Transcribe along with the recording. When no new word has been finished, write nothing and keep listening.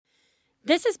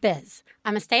This is Biz.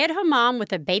 I'm a stay-at-home mom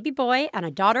with a baby boy and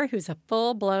a daughter who's a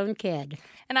full-blown kid.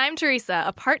 And I'm Theresa,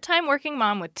 a part-time working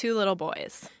mom with 2 little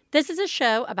boys. This is a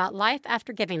show about life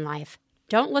after giving life.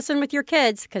 Don't listen with your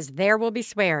kids, because there will be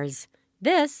swears.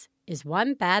 This is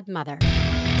One Bad Mother.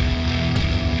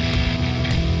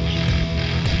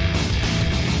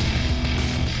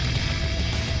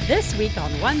 This week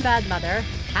on One Bad Mother,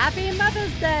 Happy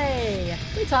Mother's Day!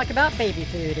 We talk about baby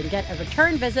food and get a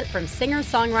return visit from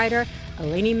singer-songwriter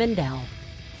Eleni Mandell.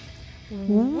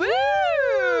 Woo!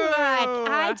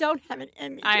 I don't have an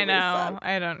image. I know.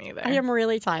 I don't either. I am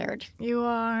really tired. You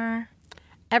are.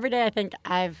 Every day I think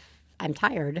I'm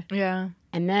tired. Yeah.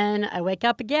 And then I wake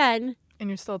up again. And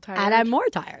you're still tired? And I'm more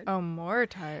tired. Oh, more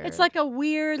tired. It's like a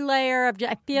weird layer of,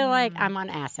 I feel like I'm on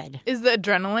acid. Is the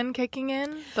adrenaline kicking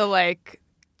in? The,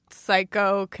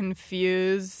 psycho,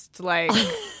 confused,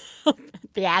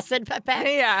 The acid effect?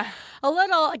 Yeah. A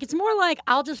little. It's more like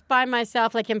I'll just find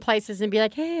myself, in places and be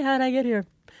like, hey, how'd I get here?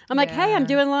 I'm like, hey, I'm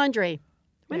doing laundry.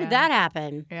 When did that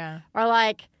happen? Yeah. Or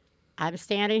I'm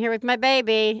standing here with my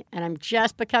baby, and I'm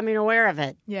just becoming aware of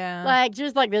it. Yeah.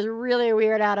 Just this really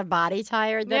weird out-of-body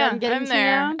tired that I'm getting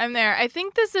there. to. I'm there. I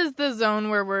think this is the zone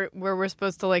where we're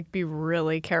supposed to, be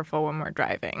really careful when we're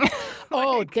driving.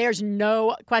 Oh, there's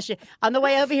no question. On the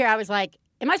way over here, I was like,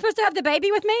 am I supposed to have the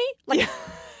baby with me?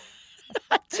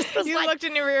 You looked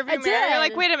in your rearview mirror. You're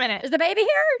like, wait a minute. Is the baby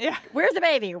here? Yeah. Where's the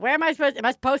baby? Am I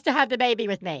supposed to have the baby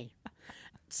with me?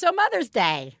 So Mother's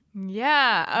Day.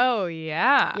 Yeah. Oh,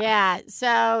 yeah. Yeah.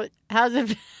 So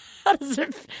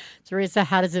Theresa,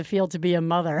 how does it feel to be a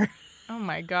mother? Oh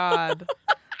my God.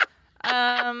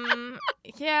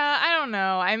 Yeah, I don't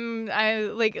know.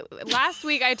 Last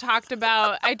week I talked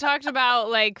about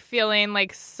feeling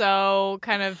so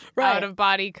kind of out of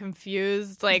body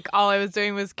confused. All I was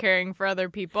doing was caring for other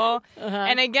people.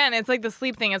 And again, it's the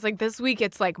sleep thing. It's this week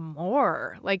it's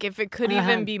more. If it could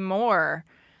even be more.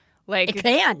 It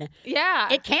can.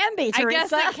 Yeah. It can be,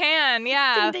 Theresa. I guess it can,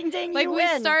 yeah. Ding, ding, ding,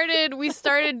 I started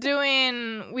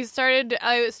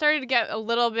to get a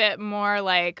little bit more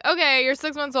okay, you're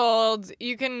 6 months old.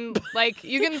 You can sleep.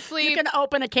 You can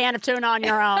open a can of tuna on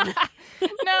your own.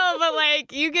 No, but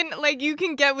you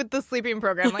can get with the sleeping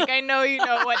program. I know you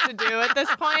know what to do at this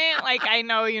point. I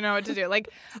know you know what to do.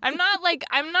 I'm not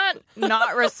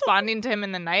responding to him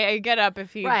in the night. I get up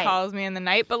if he calls me in the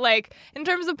night, but in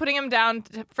terms of putting him down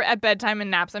at bedtime and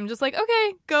naps, I'm just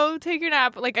okay, go take your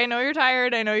nap. I know you're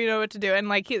tired. I know you know what to do.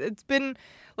 And it's been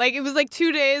it was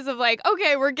 2 days of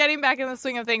okay, we're getting back in the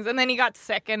swing of things. And then he got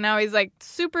sick, and now he's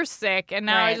super sick. And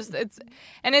now it's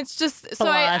just so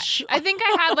I think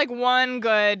I had one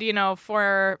good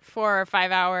 4 or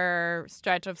 5 hour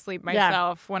stretch of sleep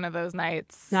myself one of those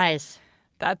nights. Nice.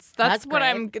 That's what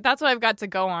I've got to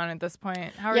go on at this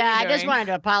point. How are you doing? I just wanted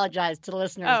to apologize to the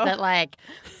listeners that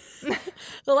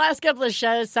the last couple of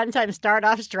shows sometimes start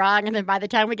off strong, and then by the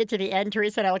time we get to the end,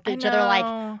 Theresa and I look at each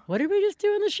other what did we just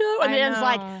do in the show? And then it's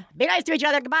be nice to each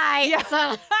other, goodbye. Yeah.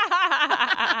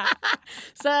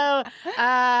 So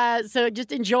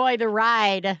just enjoy the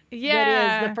ride. Yeah.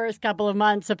 That is the first couple of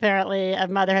months, apparently,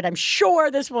 of motherhood. I'm sure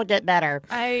this will get better.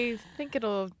 I think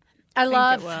it'll. I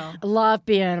love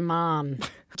being a mom.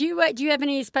 Do you have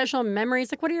any special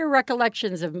memories? What are your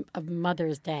recollections of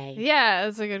Mother's Day? Yeah,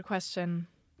 that's a good question.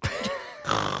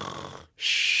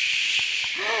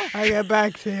 Shh. I'll get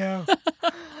back to you.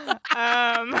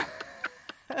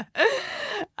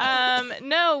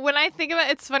 No, when I think about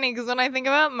it's funny because when I think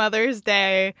about Mother's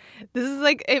Day, this is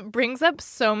it brings up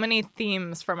so many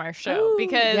themes from our show. Ooh,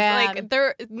 because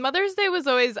Mother's Day was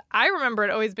always, I remember it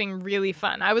always being really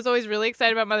fun. I was always really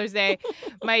excited about Mother's Day.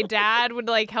 My dad would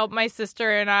help my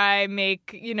sister and I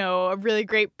make, a really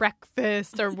great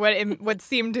breakfast, or what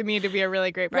seemed to me to be a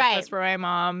really great breakfast for my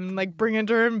mom, bring it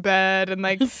to her in bed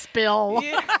and spill.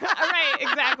 Yeah, right,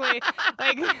 exactly.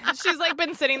 She's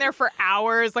been sitting there for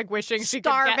hours wishing she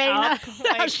could get up.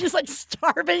 She's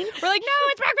starving. We're no,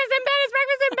 it's breakfast in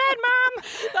bed, Mom.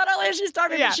 Not only is she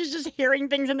starving, but she's just hearing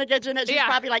things in the kitchen that she's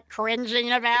probably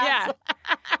cringing about. Yeah.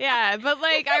 Yeah, but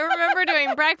I remember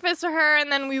doing breakfast for her,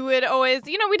 and then we would always,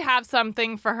 we'd have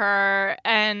something for her,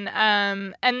 and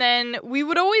then we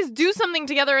would always do something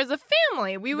together as a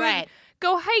family. We would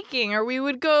go hiking, or we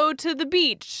would go to the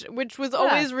beach, which was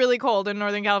always really cold in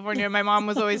Northern California. My mom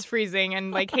was always freezing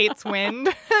and hates wind,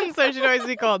 and so she'd always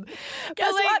be cold.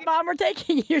 Guess what, Mom? We're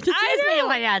taking you to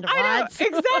Disneyland. I know,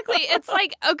 exactly. It's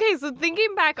okay, so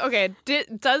thinking back,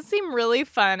 it does seem really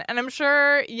fun, and I'm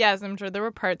sure there were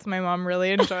parts my mom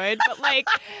really enjoyed, but really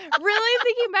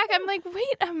thinking back, I'm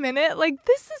wait a minute,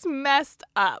 this is messed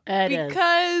up. It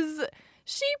because is.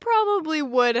 she probably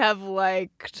would have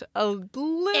liked a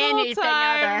little Anything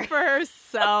time other. for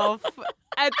herself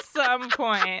at some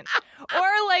point.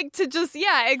 Or like to just,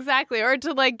 yeah, exactly. Or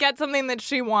to like get something that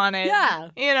she wanted. Yeah.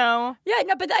 You know? Yeah,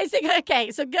 no, but I think,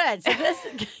 okay, so good. So this,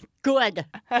 good.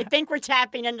 I think we're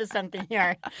tapping into something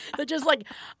here. So just like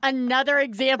another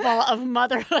example of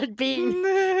motherhood being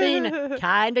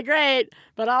kind of great,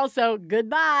 but also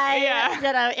goodbye. Yeah.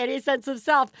 You know, any sense of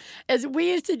self. As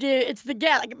we used to do, it's the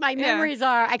get. Like my memories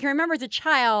are, I can remember as a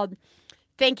child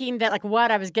thinking that like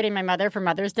what I was getting my mother for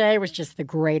Mother's Day was just the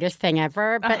greatest thing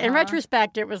ever. But in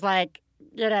retrospect, it was like,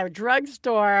 you know,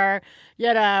 drugstore,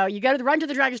 you know, you run to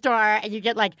the drugstore and you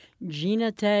get like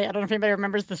Ginate. I don't know if anybody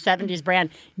remembers the 70s brand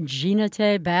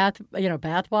Ginate bath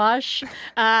wash.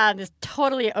 This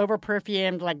totally over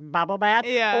perfumed like bubble bath.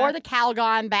 Yeah. Or the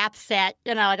Calgon bath set,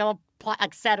 you know, like a little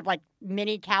set of like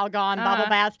mini Calgon bubble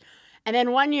baths. And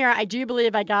then one year, I do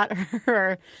believe I got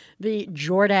her the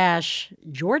Jordache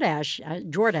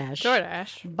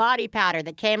body powder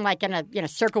that came like in a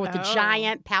circle with the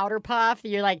giant powder puff.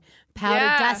 You're like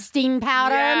powder dusting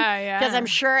powder. Yeah. Because I'm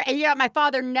sure, and my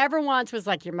father never once was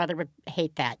like, your mother would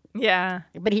hate that. Yeah.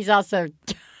 But he's also.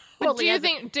 But do you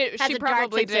think she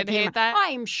probably did hate that?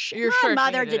 I'm sure. You're my sure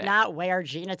mother she did it. not wear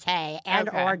Gina Tay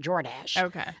or Jordache.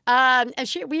 Okay. And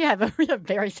we have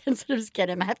very sensitive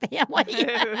skin in my family.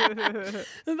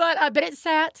 but it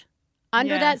sat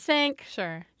under that sink.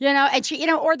 Sure. You know, and she,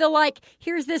 or the like,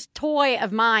 here's this toy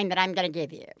of mine that I'm going to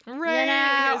give you. Right. You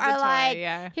know, Here's or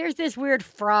like, here's this weird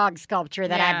frog sculpture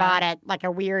that I bought at like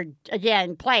a weird,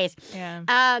 again, place. Yeah.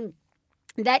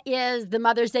 That is the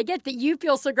Mother's Day gift that you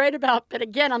feel so great about. But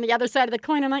again, on the other side of the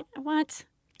coin, I'm like, what?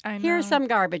 I know. Here's some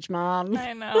garbage, Mom.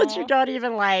 I know. That you don't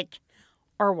even like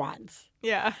or want.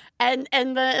 Yeah. And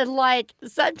like,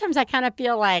 sometimes I kind of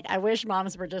feel like I wish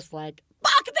moms were just like,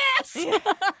 fuck this! Yeah.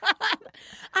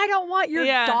 I don't want your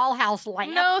dollhouse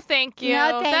lamp. No, thank you.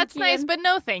 No, thank That's you. nice, but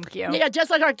no, thank you. Yeah, just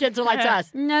like our kids are like to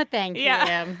us. No, thank you.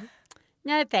 Yeah.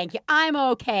 No, thank you. I'm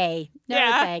okay. No,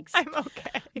 thanks. I'm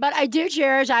okay. But I do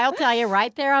cherish, I'll tell you,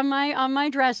 right there on my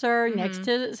dresser next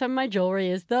to some of my jewelry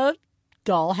is the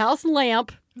dollhouse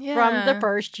lamp from the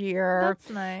first year. That's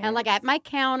nice. And like at my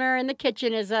counter in the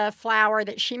kitchen is a flower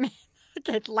that she made.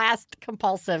 Last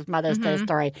compulsive Mother's Day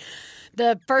story.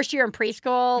 The first year in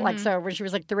preschool, like so when she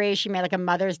was like 3, she made like a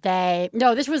Mother's Day.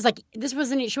 No, she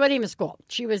wasn't even in school.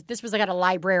 This was like at a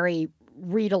library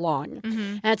read along.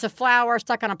 And it's a flower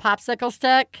stuck on a popsicle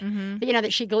stick,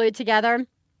 that she glued together.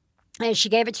 And she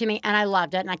gave it to me and I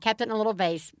loved it. And I kept it in a little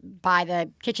vase by the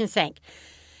kitchen sink.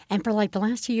 And for like the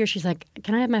last 2 years, she's like,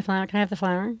 can I have my flower? Can I have the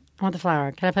flower? I want the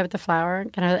flower. Can I play with the flower?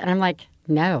 And I'm like,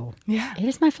 no. Yeah. It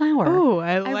is my flower. Oh,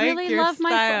 I like really your love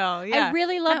style. I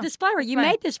really love this flower. You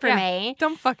made this for me.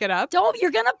 Don't fuck it up.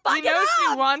 You're going to fuck it up.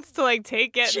 She wants to like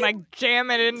take it and like jam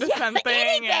it into something.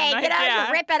 Anything. And,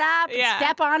 like, Rip it up,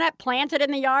 step on it, plant it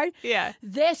in the yard. Yeah.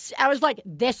 I was like,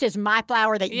 this is my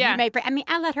flower that you made for. I mean,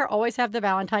 I let her always have the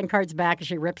Valentine cards back and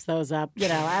she rips those up.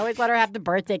 I always let her have the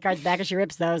birthday cards back and she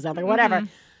rips those up. Like, whatever.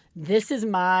 This is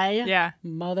my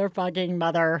motherfucking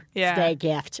Mother's Day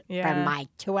gift from my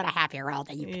 2.5-year-old,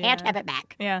 and you can't have it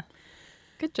back. Yeah.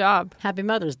 Good job. Happy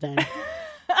Mother's Day.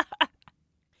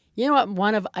 You know what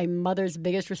one of a mother's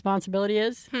biggest responsibility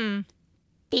is?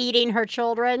 Feeding her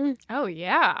children. Oh,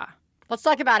 yeah. Let's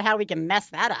talk about how we can mess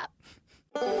that up.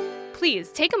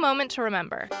 Please take a moment to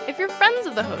remember, if you're friends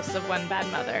of the hosts of One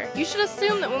Bad Mother, you should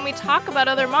assume that when we talk about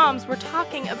other moms, we're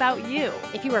talking about you.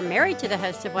 If you are married to the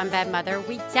host of One Bad Mother,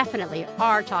 we definitely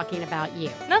are talking about you.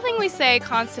 Nothing we say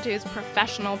constitutes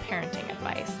professional parenting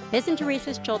advice. Biz and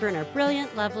Theresa's children are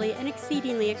brilliant, lovely, and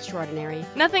exceedingly extraordinary.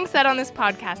 Nothing said on this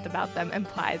podcast about them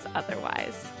implies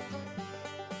otherwise.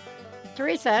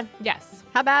 Theresa? Yes.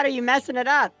 How about are you messing it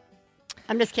up?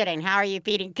 I'm just kidding. How are you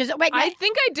feeding? Because I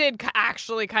think I did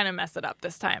actually kind of mess it up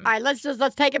this time. All right, let's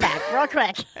take it back real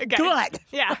quick. Okay. Good.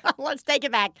 Yeah. Let's take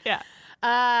it back. Yeah.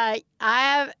 I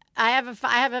have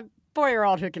a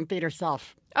 4-year-old who can feed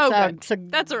herself. Oh, good. So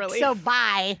that's a relief. So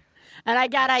bye.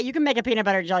 And you can make a peanut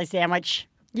butter jelly sandwich.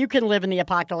 You can live in the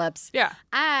apocalypse. Yeah.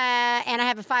 And I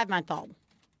have a 5-month-old.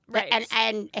 Right.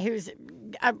 And who's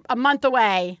a month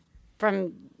away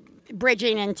from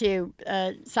bridging into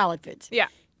solid foods. Yeah.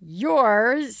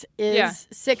 Yours is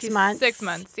 6 months. 6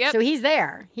 months. Yep. So he's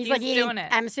there. He's like eating. Doing it.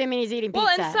 I'm assuming he's eating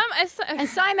pizza. Well, and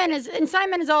Simon is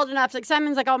old enough. Like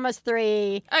Simon's like almost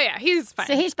 3. Oh yeah, he's fine.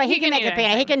 So he's fine. He can make a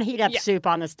peanut. He can heat up Yeah. soup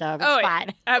on the stove. It's fine.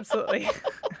 Yeah, absolutely.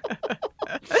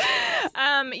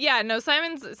 No,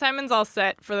 Simon's all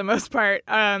set for the most part.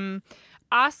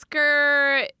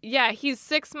 Oscar, he's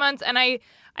 6 months, and I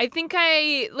think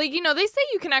they say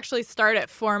you can actually start at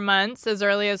 4 months, as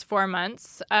early as 4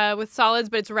 months with solids,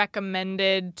 but it's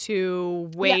recommended to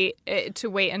wait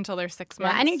until they're 6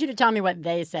 months. Yeah, I need you to tell me what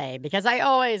they say, because I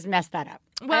always mess that up.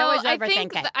 Well,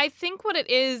 I think what it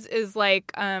is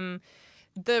like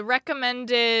the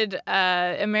recommended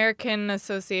American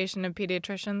Association of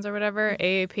Pediatricians or whatever,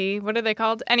 AAP, what are they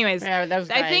called? Anyways,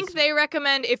 I think they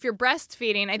recommend, if you're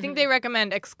breastfeeding, I think they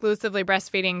recommend exclusively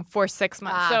breastfeeding for 6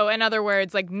 months. So in other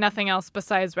words, like nothing else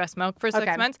besides breast milk for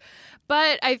 6 months.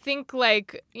 But I think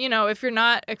like, if you're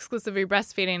not exclusively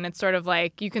breastfeeding, it's sort of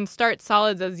like you can start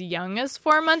solids as young as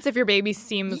 4 months if your baby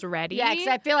seems ready. Yeah, because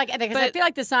I feel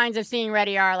like the signs of seeing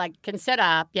ready are like can sit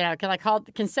up,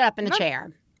 can sit up in the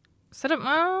chair. Sit up.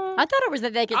 I thought it was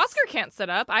that they could. Oscar can't sit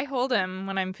up. I hold him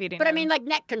when I'm feeding him. But I mean, like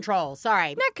neck control.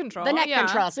 Sorry. Neck control. The neck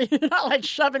control. So you're not like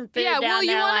shoving food down there. Yeah, well,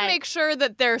 you want to make sure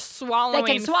that they're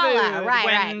swallowing food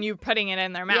when you're putting it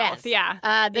in their mouth. Yes.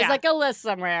 Yeah. There's like a list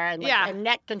somewhere. And and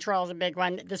neck control is a big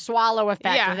one. The swallow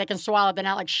effect. Yeah. They can swallow, they're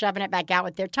not like shoving it back out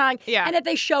with their tongue. Yeah. And that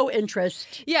they show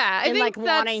interest. Yeah. I think that's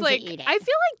wanting to eat it. I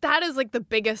feel like that is like the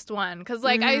biggest one. Because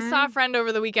like I saw a friend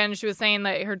over the weekend. She was saying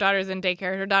that her daughter's in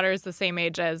daycare. Her daughter is the same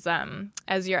age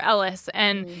as your Ellis,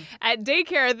 and at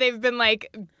daycare they've been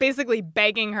like basically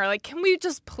begging her, like, can we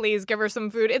just please give her some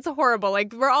food? It's horrible.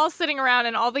 Like we're all sitting around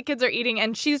and all the kids are eating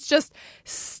and she's just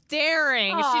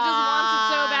staring. Aww. She just wants it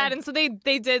so bad. And so they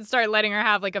did start letting her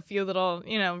have like a few little,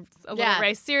 a little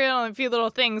rice cereal and a few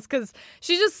little things, because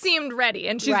she just seemed ready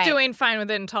and she's doing fine with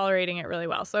it and tolerating it really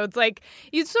well. So it's like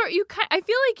I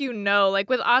feel like like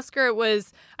with Oscar it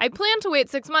was, I planned to wait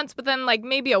 6 months, but then like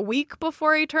maybe a week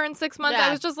before he turned 6 months,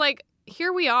 I was just like,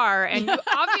 here we are, and you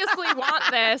obviously want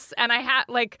this, and I'm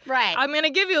going to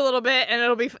give you a little bit, and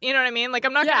it'll be, you know what I mean? Like,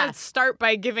 I'm not going to start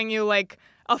by giving you, like,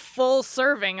 a full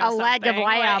serving of something. Leg of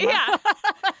lamb.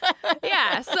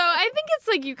 Yeah, so I think it's,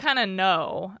 like, you kind of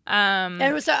know.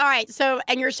 And so, all right,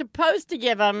 and you're supposed to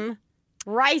give them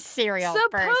rice cereal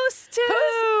supposed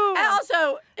to. And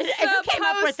also, who came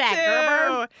up with that,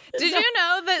 Gerber? Did you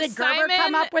know that did Simon... Gerber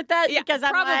come up with that? Yeah, because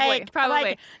probably.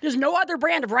 Like, there's no other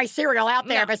brand of rice cereal out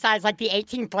there besides like the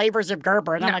 18 flavors of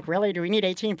Gerber. And I'm like, really? Do we need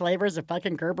 18 flavors of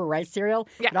fucking Gerber rice cereal?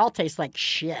 Yeah. It all tastes like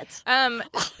shit.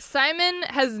 Simon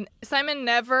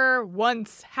never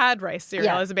once had rice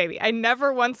cereal as a baby. I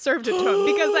never once served it to him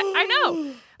because I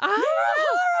know.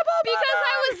 Because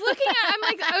I was looking at, I'm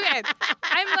like, okay,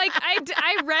 I'm like,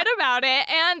 I read about it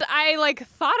and I like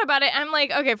thought about it. I'm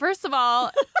like, okay, first of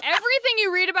all, everything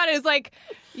you read about it is like,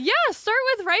 yeah, start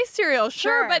with rice cereal,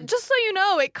 sure, but just so you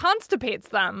know, it constipates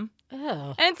them. Ew.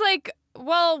 And it's like,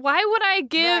 well, why would I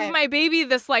give my baby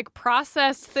this like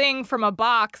processed thing from a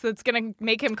box that's gonna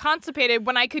make him constipated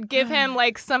when I could give him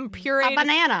like some pureed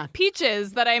banana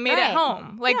peaches that I made at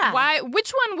home? Like, why?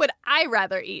 Which one would I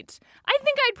rather eat? I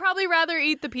think I'd probably rather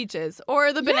eat the peaches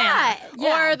or the banana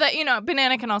or the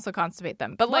banana can also constipate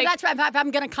them. But like, that's right. If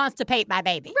I'm gonna constipate my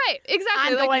baby, right?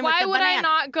 Exactly. Like, why would I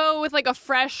not go with like a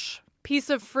fresh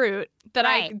piece of fruit that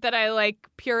I like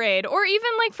pureed, or even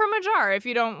like from a jar if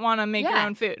you don't want to make your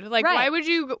own food. Like why would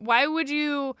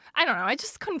you I don't know, I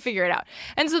just couldn't figure it out.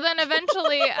 And so then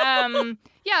eventually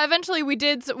eventually we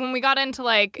did, when we got into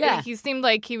like he seemed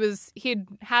like he'd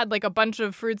had like a bunch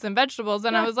of fruits and vegetables,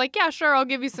 and I was like, yeah, sure, I'll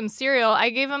give you some cereal. I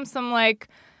gave him some like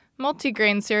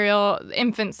multigrain cereal,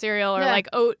 infant cereal, or like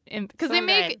oat, because they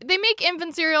make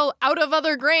infant cereal out of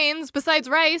other grains besides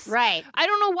rice. Right. I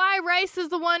don't know why rice is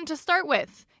the one to start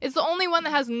with. It's the only one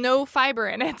that has no fiber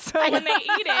in it. So when they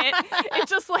eat it, it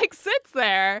just like sits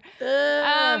there.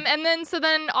 And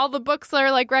then all the books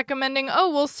are like recommending,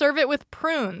 we'll serve it with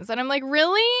prunes. And I'm like,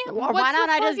 really? Well, why don't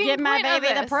I just give my baby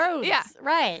the prunes? Yeah.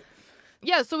 Right.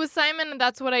 Yeah, so with Simon,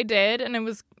 that's what I did, and it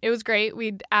was great.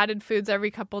 We added foods every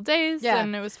couple of days,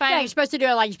 and it was fine. Yeah, you're supposed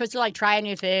to try a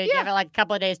new food, give it like a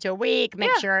couple of days to a week,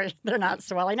 make sure they're not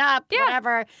swelling up,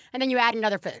 whatever, and then you add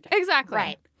another food. Exactly.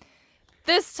 Right.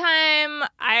 This time,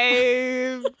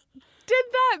 I did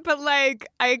that, but like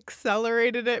I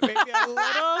accelerated it maybe a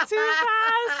little too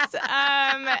fast,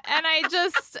 and I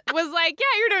just was like,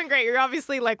 yeah, you're doing great. You're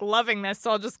obviously like loving this, so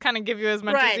I'll just kind of give you as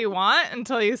much as you want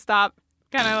until you stop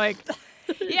kind of like...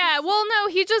 Yeah, well, no,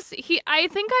 I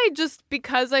think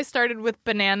because I started with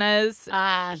bananas,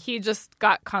 he just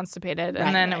got constipated,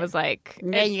 and then it was like...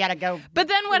 Then you gotta go... But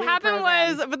then what happened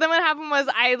was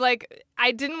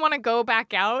I didn't want to go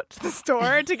back out to the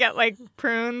store to get, like,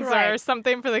 prunes or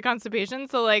something for the constipation,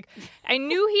 so, like, I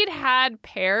knew he'd had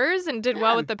pears and did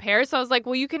well with the pears, so I was like,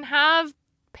 well, you can have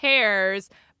pears,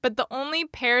 but the only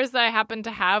pears that I happened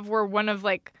to have were one of,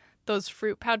 like, those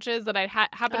fruit pouches that I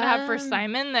happen to have for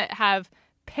Simon that have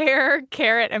pear,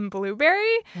 carrot, and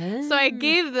blueberry. So I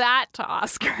gave that to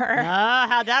Oscar. Oh,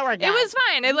 how'd that work out? It was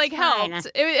fine. It like helped.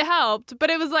 It helped, but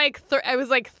it was like it was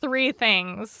like three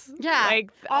things. Yeah,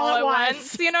 like all at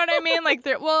once. You know what I mean? Like,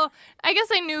 well, I guess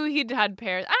I knew he'd had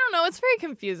pears. I don't know. It's very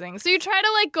confusing. So you try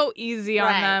to like go easy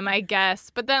on them, I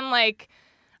guess, but then like.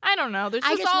 I don't know. There's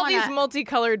just all these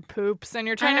multicolored poops, and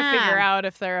you're trying to figure out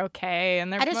if they're okay,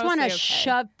 and they're I just want to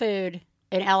shove food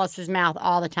in Ellis's mouth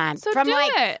all the time. So do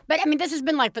it. But I mean, this has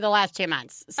been like for the last 2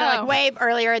 months. So like way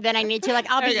earlier than I need to. Like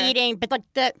I'll be eating, but like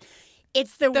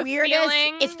it's the weirdest.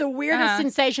 Feeling? It's the weirdest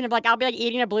sensation of like I'll be like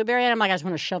eating a blueberry and I'm like I just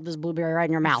want to shove this blueberry right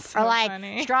in your mouth. So or like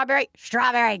funny.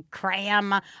 strawberry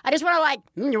cram. I just want to like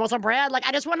you want some bread? Like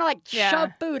I just want to like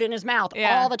shove food in his mouth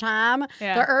all the time.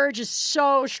 Yeah. The urge is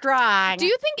so strong. Do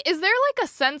you think is there like a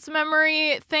sense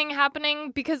memory thing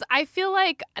happening? Because I feel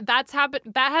like that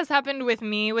has happened with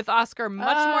me with Oscar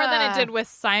much more than it did with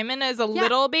Simon as a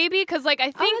little baby. Because like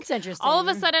I think that's interesting. all of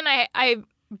a sudden I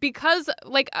because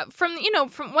like from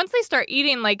once they start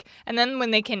eating like and then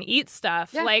when they can eat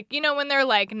stuff like when they're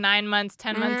like 9 months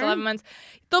 10 months 11 months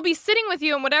they'll be sitting with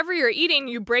you and whatever you're eating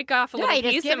you break off a little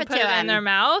piece and put it in their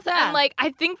mouth and like I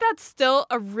think that's still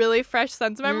a really fresh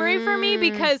sense memory for me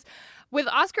because with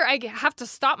Oscar I have to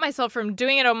stop myself from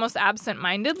doing it almost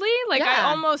absent-mindedly like I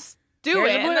almost do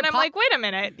it and then I'm like wait a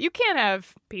minute you can't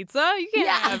have pizza you can't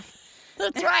have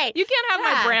That's right. You can't have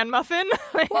my bran muffin.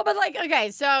 Well, but like,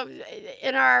 okay, so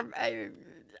in our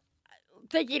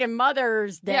thinking of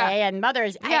Mother's Day and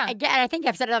Mother's, I think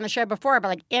I've said it on the show before, but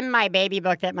like in my baby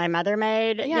book that my mother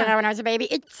made, when I was a baby,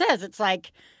 it says it's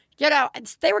like,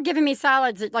 they were giving me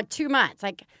solids at like 2 months,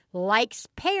 like likes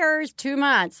pears 2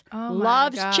 months,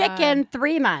 loves chicken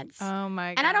 3 months. Oh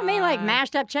my God. And I don't mean like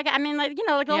mashed up chicken. I mean like,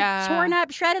 like little torn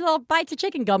up, shredded little bites of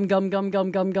chicken, gum,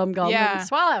 and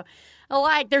swallow.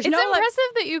 Like, it's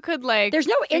impressive that you could like. There's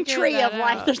no entry of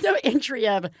like. There's no entry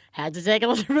of had to take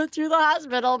Elizabeth to the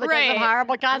hospital because of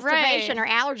horrible constipation or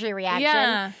allergy reaction.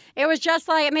 Yeah. It was just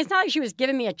like. I mean, it's not like she was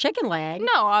giving me a chicken leg. No,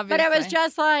 obviously. But it was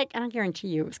just like. I guarantee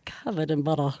you, it was covered in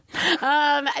butter.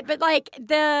 But like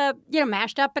the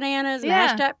mashed up bananas,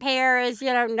 mashed up pears.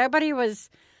 Nobody was.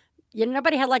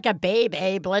 Nobody had like a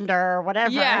baby blender or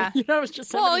whatever. Yeah. It was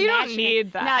just you don't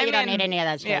need that. No, you don't need any of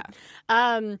that shit.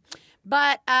 Yeah.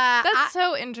 But that's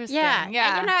so interesting.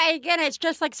 Yeah. And, again, it's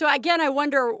just like so. Again, I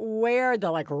wonder where the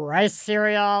like rice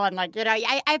cereal and like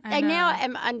I now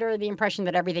am under the impression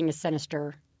that everything is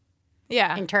sinister.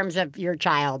 Yeah. In terms of your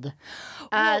child,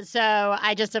 so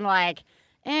I just am like.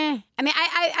 I mean,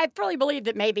 I fully believe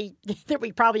that maybe that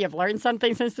we probably have learned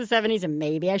something since the 70s and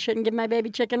maybe I shouldn't give my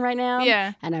baby chicken right now.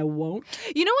 Yeah. And I won't.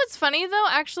 You know what's funny, though?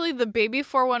 Actually, the Baby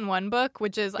 411 book,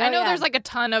 which is, I know there's like a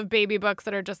ton of baby books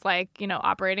that are just like,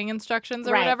 operating instructions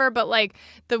or whatever. But like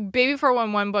the Baby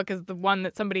 411 book is the one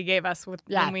that somebody gave us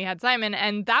when we had Simon.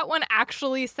 And that one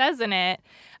actually says in it,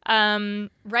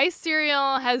 rice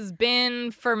cereal has been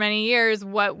for many years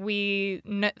what we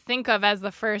think of as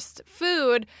the first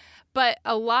food. But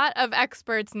a lot of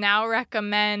experts now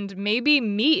recommend maybe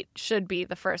meat should be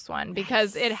the first one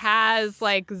because it has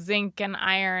like zinc and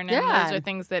iron and those are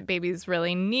things that babies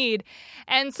really need.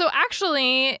 And so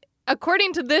actually,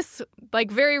 according to this like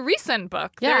very recent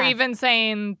book, they're even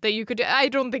saying that you could I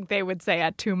don't think they would say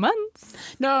at 2 months.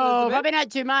 No, probably not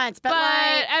 2 months. But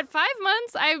like, at 5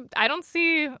 months, I don't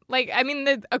see like I mean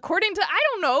according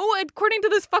to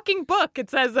this fucking book, it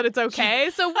says that it's okay.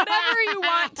 So whatever you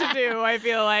want to do, I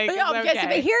feel like is okay.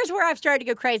 But here's where I've started to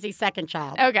go crazy. Second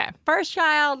child. Okay. First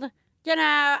child.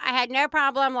 I had no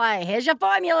problem. Like, here's your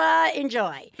formula.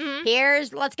 Enjoy.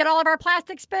 Mm-hmm. Let's get all of our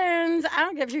plastic spoons. I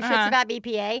don't give two shits about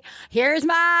BPA. Here's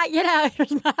my,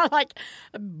 here's my, like,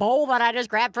 bowl that I just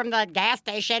grabbed from the gas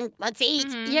station. Let's eat.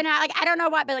 Mm-hmm. Like, I don't know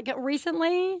why, but, like,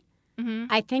 recently,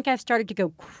 I think I've started to go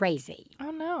crazy.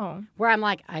 Oh, no. Where I'm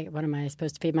like, what am I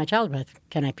supposed to feed my child with?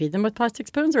 Can I feed them with plastic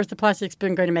spoons? Or is the plastic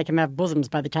spoon going to make him have bosoms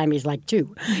by the time he's, like,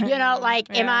 2?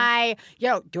 Am I,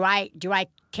 do I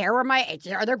care where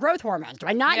are there growth hormones? Do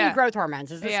I not need growth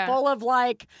hormones? Is this full of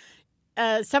like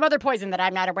some other poison that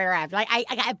I'm not aware of? Like I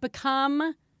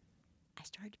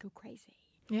started to go crazy.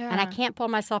 Yeah. And I can't pull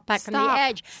myself back from the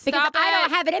edge because I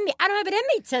don't have it in me. I don't have it in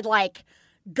me to like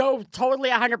go totally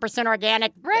 100%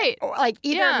 organic. Right. Or, like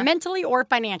either mentally or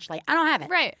financially. I don't have it.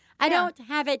 Right. I don't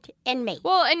have it in me.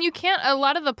 Well, and you can't. A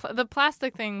lot of the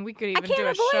plastic thing, we could even do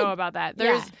a show about that.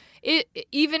 There's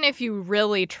even if you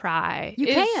really try,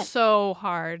 it's so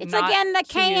hard. It's again the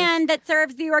can that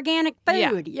serves the organic food.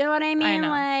 Yeah. You know what I mean?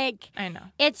 I know. I know.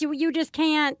 It's you just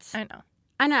can't.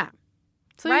 I know.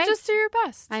 So right? you just do your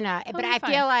best. I know, but It'll I be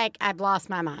fine. feel like I've lost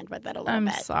my mind with it a little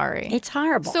bit. I'm sorry. It's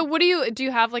horrible. So what do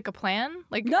you have like a plan?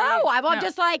 Like no, I won't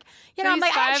just like, so I'm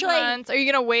like, 5 actually. months. Are you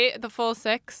going to wait the full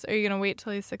 6? Are you going to wait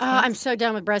till he's 6 Oh, months? I'm so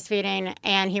done with breastfeeding,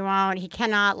 and he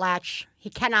cannot latch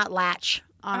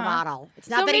on a bottle. It's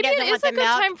not that he doesn't want the milk. So maybe it's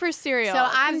a good time for cereal.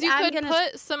 So you could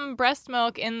put some breast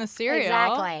milk in the cereal.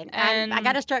 Exactly. And I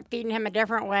got to start feeding him a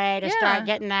different way to start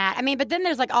getting that. I mean, but then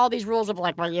there's like all these rules of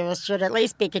like, well, you should at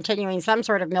least be continuing some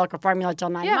sort of milk or formula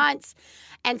till 9 months.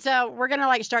 And so we're going to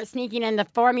like start sneaking in the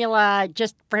formula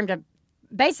just for him to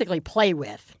basically play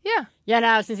with. Yeah.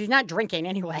 Since he's not drinking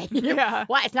anyway. Yeah.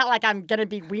 Well, it's not like I'm going to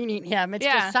be weaning him. It's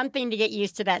just something to get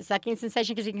used to that sucking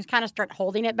sensation because he can kind of start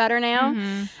holding it better now.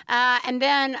 Mm-hmm. And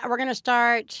then we're going to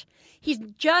start... He's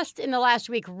just in the last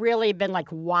week really been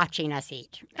like watching us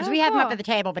eat. Because we have him up at the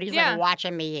table, but he's like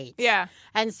watching me eat. Yeah.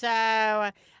 And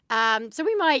so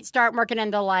we might start working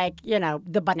into like,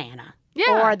 the banana.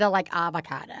 Yeah. Or the like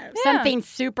avocado. Yeah. Something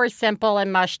super simple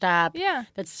and mushed up. Yeah.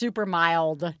 That's super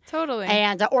mild. Totally.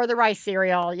 And or the rice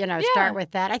cereal, start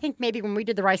with that. I think maybe when we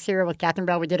did the rice cereal with Catherine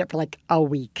Bell, we did it for like a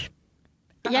week.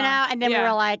 And then we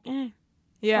were like,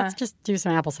 let's just do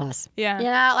some applesauce.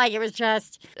 Yeah. Like it was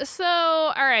just. So,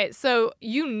 all right. So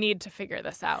you need to figure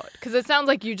this out because it sounds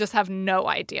like you just have no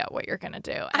idea what you're going to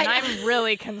do. And I'm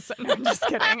really concerned. No, I'm just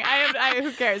kidding.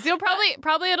 Who cares? You'll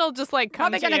probably it'll just like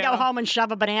come probably going to go home and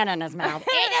shove a banana in his mouth.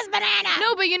 Eat this banana.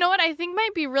 No, but you know what I think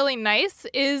might be really nice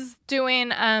is doing,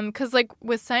 because like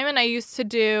with Simon, I used to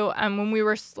do when we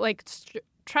were like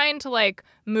trying to like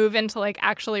move into like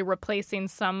actually replacing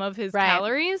some of his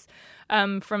calories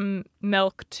from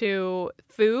milk to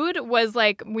food was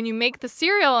like when you make the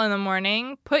cereal in the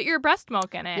morning, put your breast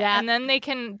milk in it, and then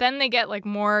they get like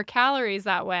more calories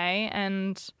that way.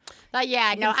 And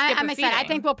I'm excited. I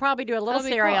think we'll probably do a little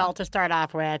cereal to start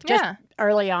off with, just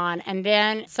early on, and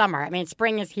then summer. I mean,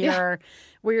 spring is here. Yeah.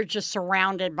 We're just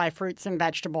surrounded by fruits and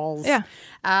vegetables. Yeah.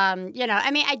 I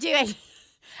mean, I do.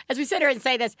 As we sit here and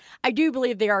say this, I do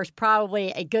believe there is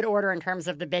probably a good order in terms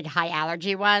of the big high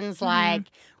allergy ones. Mm-hmm. Like,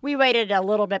 we waited a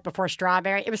little bit before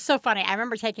strawberry. It was so funny. I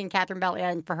remember taking Catherine Bell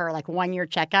in for her, like, 1-year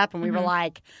checkup, and we were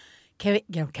like, can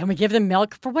we give them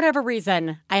milk? For whatever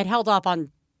reason, I had held off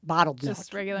on bottled milk.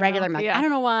 Just regular milk. Yeah. I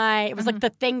don't know why. It was like the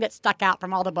thing that stuck out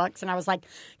from all the books, and I was like,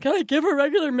 can I give her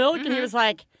regular milk? And he was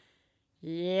like,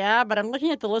 yeah, but I'm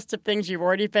looking at the list of things you've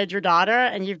already fed your daughter,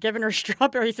 and you've given her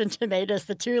strawberries and tomatoes,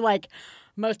 the two, like,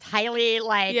 most highly,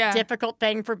 difficult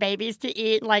thing for babies to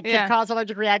eat, like, could cause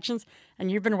allergic reactions, and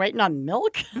you've been waiting on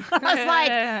milk? I was like,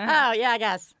 oh, yeah, I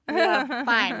guess. Yeah,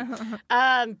 fine.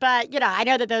 But, I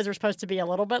know that those are supposed to be a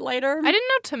little bit later. I didn't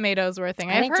know tomatoes were a thing.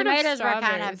 I've heard tomatoes of strawberries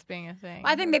were kind of being a thing.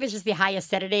 I think maybe it's just the high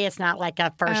acidity. It's not like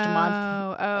a first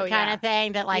month kind of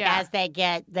thing that, like, as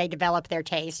they develop their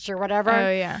taste or whatever.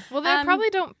 Oh, yeah. Well, they probably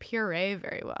don't puree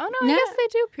very well. Oh, no, I guess they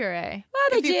do puree. Well,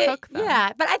 they do. Cook them.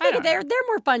 Yeah, but I think they're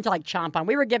more fun to, like, chomp on.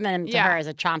 We were giving them to her as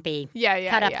a chompy.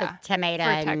 Cut up the tomato.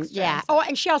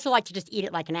 And she also liked to just eat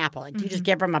it like an apple. Like, you just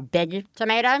give them a big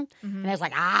tomato, and it's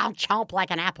like, I'll chomp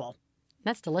like an apple.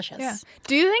 That's delicious. Yeah.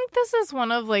 Do you think this is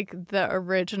one of, like, the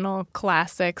original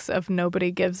classics of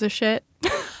nobody gives a shit?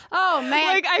 Oh, man.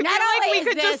 Like, I feel like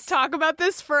we could just talk about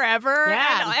this forever.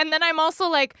 Yeah. And then I'm also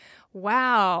like,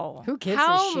 wow. Who gives a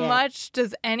How shit? much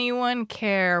does anyone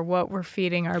care what we're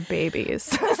feeding our babies?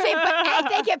 See, but I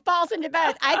think it falls into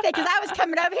both. I think, because I was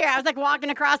coming over here, I was like walking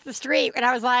across the street, and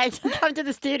I was like, come to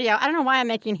the studio. I don't know why I'm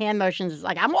making hand motions. It's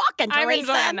like, I'm walking,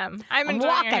 Theresa. I'm enjoying them. I'm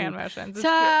enjoying your hand motions. It's so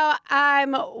cute.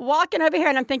 I'm walking over here,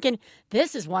 and I'm thinking,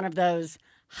 this is one of those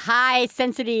high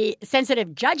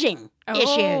sensitive judging issues.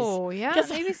 Oh, yeah,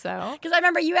 maybe so. Because I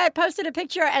remember you had posted a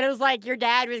picture, and it was like your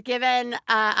dad was giving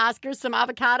Oscar some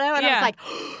avocado, and I was like,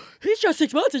 he's just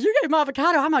 6 months, and you gave him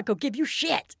avocado. I'm going to go give you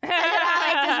shit. And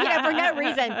just, for no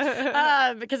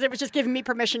reason. Because it was just giving me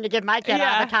permission to give my kid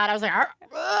avocado. I was like,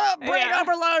 brain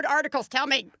overload articles. Tell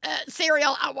me,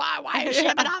 cereal, why is she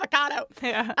having avocado?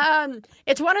 Yeah.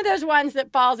 It's one of those ones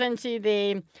that falls into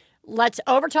the... Let's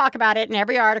over-talk about it in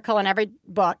every article and every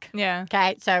book. Yeah.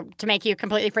 Okay? So to make you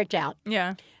completely freaked out.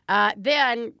 Yeah.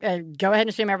 Then go ahead and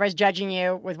assume everybody's judging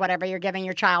you with whatever you're giving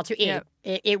your child to eat.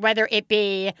 Yep. Whether it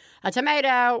be a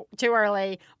tomato too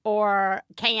early or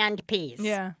canned peas.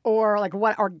 Yeah. Or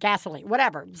or gasoline,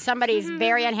 whatever. Somebody's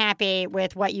very unhappy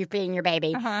with what you're feeding your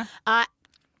baby. Uh-huh.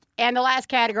 And the last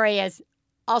category is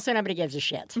also nobody gives a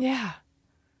shit. Yeah.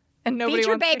 And nobody feed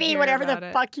your wants to baby hear whatever about the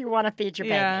it. fuck you want to feed your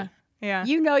baby. Yeah.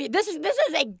 This is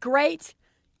a great,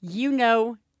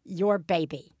 your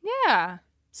baby. Yeah.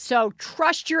 So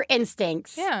trust your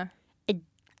instincts. Yeah.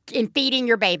 in feeding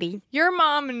your baby. Your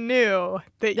mom knew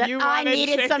that you wanted I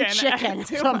needed some chicken. At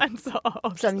 2 months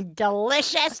old. Some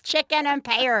delicious chicken and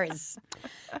pears.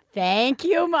 Thank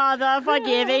you, Mother, for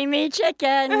giving me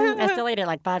chicken. I still eat it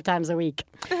like 5 times a week.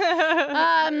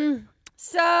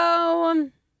 So,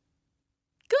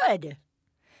 good.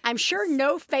 I'm sure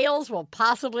no fails will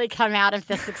possibly come out of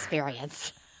this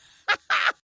experience.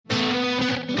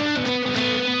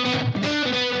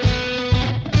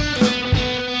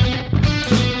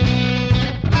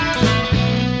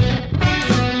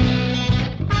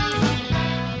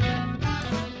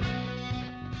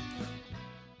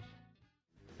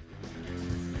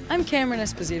 I'm Cameron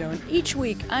Esposito, and each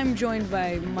week I'm joined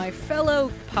by my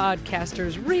fellow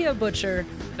podcasters, Rhea Butcher.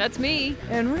 That's me.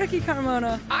 And Ricky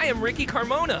Carmona. I am Ricky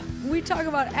Carmona. We talk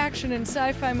about action and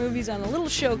sci-fi movies on a little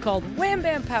show called Wham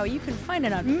Bam Pow. You can find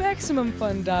it on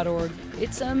MaximumFun.org.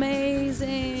 It's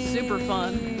amazing. Super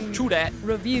fun. True that.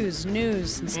 Reviews,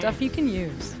 news, and stuff you can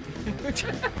use.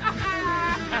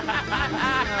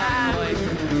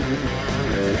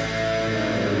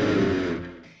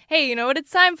 Hey, you know what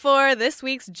it's time for? This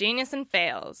week's Genius and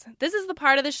Fails. This is the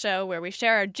part of the show where we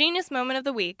share our genius moment of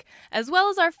the week, as well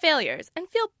as our failures, and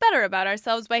feel better about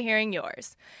ourselves by hearing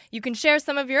yours. You can share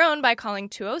some of your own by calling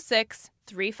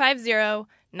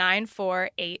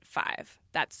 206-350-9485.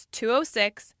 That's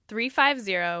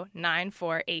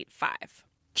 206-350-9485.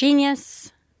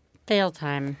 Genius. Fail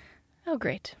time. Oh,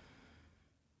 great.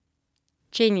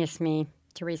 Genius me,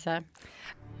 Theresa.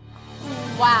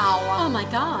 Wow. Oh, my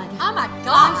God. Oh, my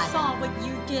God. I saw what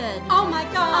you did. Oh, my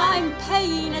God. I'm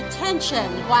paying attention.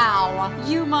 Wow.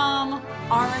 You, Mom,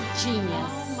 are a genius.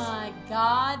 Oh, my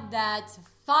God. That's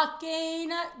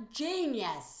fucking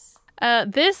genius.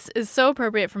 This is so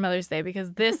appropriate for Mother's Day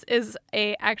because this is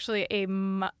actually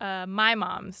my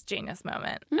mom's genius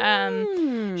moment.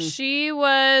 She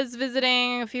was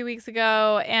visiting a few weeks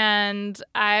ago, and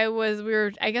we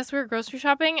were grocery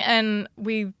shopping, and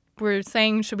we were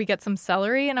saying, should we get some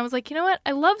celery? And I was like, you know what?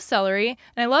 I love celery,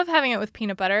 and I love having it with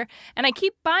peanut butter, and I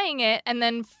keep buying it and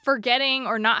then forgetting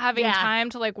or not having time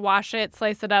to like wash it,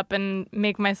 slice it up, and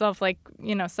make myself like,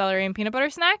 celery and peanut butter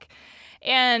snack.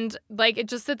 And like it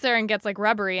just sits there and gets like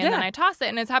rubbery, and then I toss it,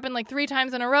 and it's happened like 3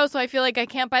 times in a row, so I feel like I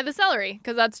can't buy the celery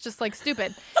because that's just like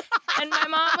stupid. And my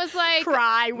mom was like,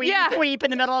 cry, weep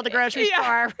in the middle of the grocery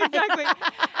store. Exactly.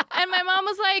 And my mom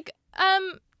was like,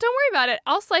 don't worry about it.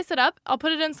 I'll slice it up. I'll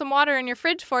put it in some water in your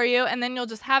fridge for you, and then you'll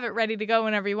just have it ready to go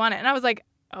whenever you want it. And I was like,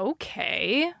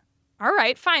 okay, all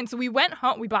right, fine. So we went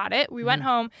home. We bought it. We went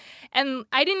home, and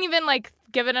I didn't even like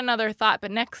give it another thought.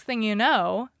 But next thing you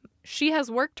know, she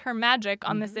has worked her magic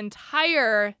on this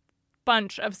entire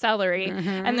bunch of celery,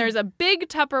 and there's a big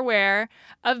Tupperware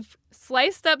of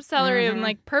sliced up celery in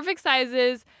like perfect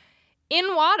sizes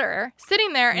in water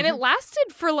sitting there, and it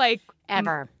lasted for like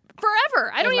forever.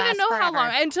 I don't even know how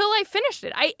long until I finished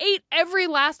it. I ate every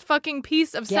last fucking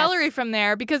piece of celery from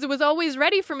there because it was always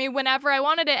ready for me whenever I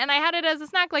wanted it, and I had it as a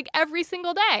snack like every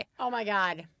single day. Oh my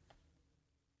God.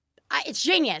 It's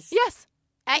genius. Yes.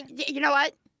 You know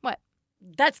what? What?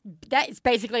 That's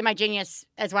basically my genius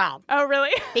as well. Oh,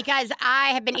 really? Because I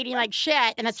have been eating like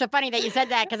shit, and it's so funny that you said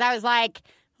that because I was like,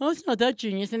 oh, it's not that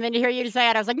genius. And then to hear you say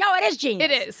it, I was like, no, it is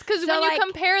genius. It is. Because when you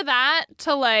compare that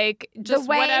to like just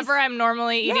whatever I'm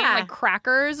normally eating, like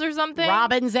crackers or something.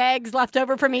 Robin's eggs left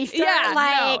over from Easter. Yeah,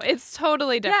 no, it's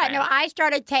totally different. Yeah, no, I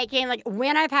started taking, like,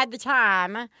 when I've had the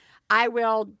time, I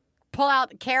will pull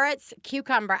out carrots,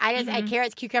 cucumber. I just add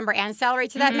carrots, cucumber, and celery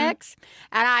to that mix.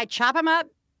 And I chop them up,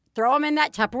 throw them in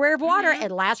that Tupperware of water.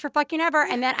 It lasts for fucking ever.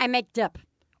 And then I make dip.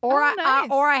 Or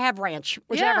I have ranch,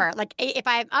 whichever. Yeah. Like, if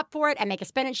I'm up for it, I make a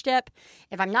spinach dip.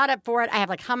 If I'm not up for it, I have,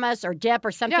 like, hummus or dip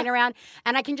or something around.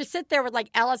 And I can just sit there with,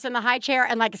 like, Ellis in the high chair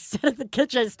and, like, stand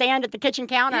at the kitchen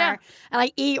counter and,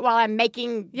 like, eat while I'm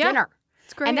making dinner.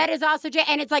 It's great. And that is also,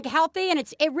 and it's, like, healthy, and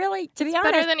it really, to be honest.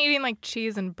 It's better than eating, like,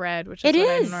 cheese and bread, which is what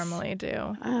I normally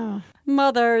do. Oh,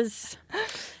 mothers.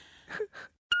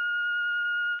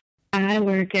 I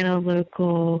work at a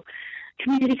local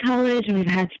community college, and we've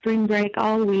had spring break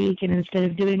all week, and instead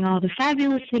of doing all the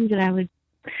fabulous things that I would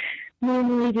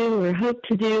normally do or hope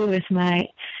to do with my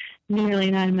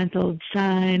nearly 9-month-old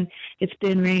son, it's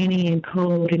been rainy and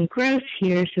cold and gross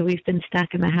here, so we've been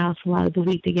stuck in the house a lot of the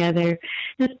week together.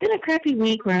 And it's been a crappy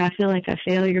week where I feel like a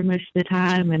failure most of the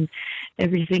time, and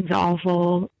everything's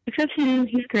awful, except him.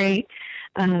 He's great.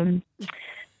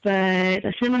 But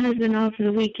I sent my husband off for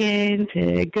the weekend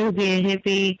to go be a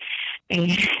hippie,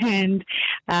 and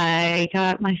I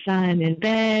got my son in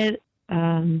bed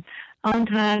on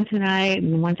time tonight,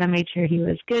 and once I made sure he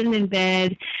was good and in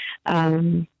bed,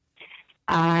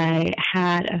 I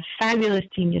had a fabulous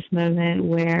genius moment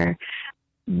where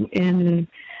in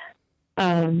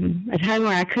a time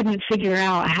where I couldn't figure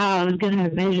out how I was going to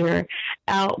measure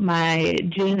out my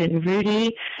gin and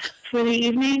Rudy for the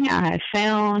evening, I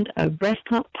found a breast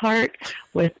pump part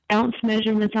with ounce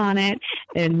measurements on it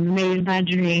and made my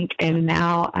drink, and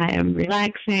now I am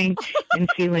relaxing and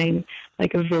feeling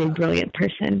like a very brilliant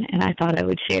person, and I thought I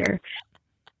would share.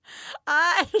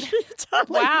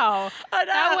 Wow.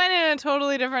 That went in a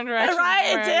totally different direction.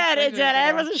 Right, it did.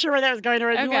 I wasn't sure where that was going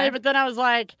originally, but then I was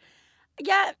like,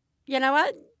 yeah, you know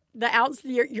what? The ounce,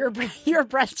 your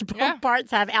breast pump parts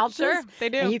have ounces. Sure, they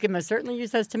do. And you can most certainly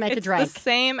use those to make a drink. It's the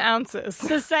same ounces.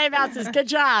 The same ounces. Good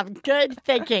job. Good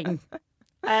thinking.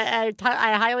 I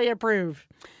highly approve.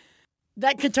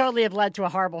 That could totally have led to a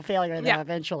horrible failure, though,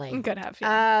 eventually. Could have,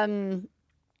 yeah.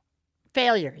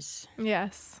 Failures.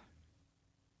 Yes.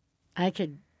 I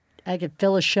could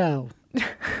fill a show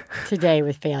today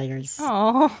with failures.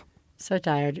 Oh. So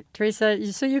tired.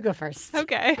 Theresa, so you go first.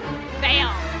 Okay. Fail.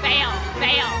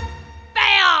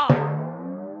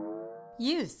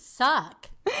 You suck.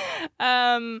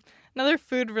 Another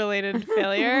food-related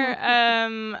failure.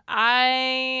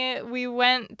 We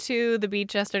went to the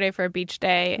beach yesterday for a beach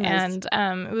day, nice.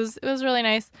 And it was really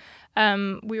nice.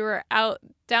 We were out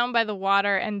down by the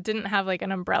water and didn't have like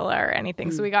an umbrella or anything,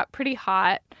 so we got pretty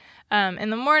hot in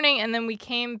the morning, and then we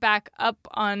came back up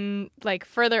on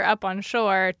further up on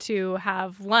shore to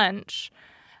have lunch.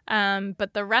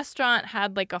 But the restaurant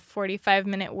had like a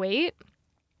 45-minute wait.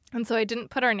 And so I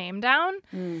didn't put our name down.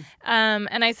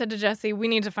 And I said to Jesse, we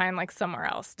need to find like somewhere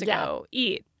else to go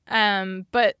eat.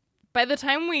 But by the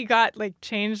time we got like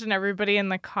changed and everybody in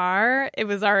the car, it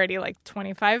was already like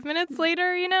 25 minutes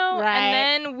later, you know? Right.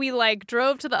 And then we like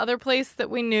drove to the other place that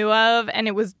we knew of, and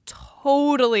it was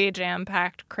totally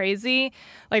jam-packed crazy,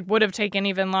 like would have taken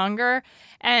even longer.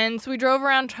 And so we drove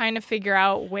around trying to figure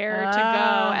out where to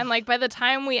go. And like by the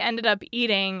time we ended up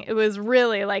eating, it was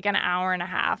really like an hour and a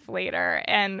half later,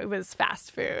 and it was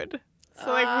fast food.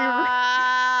 So like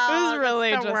it was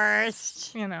really the just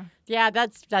worst. You know. Yeah,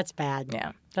 that's bad.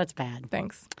 Yeah. That's bad.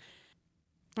 Thanks.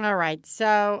 All right.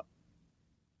 So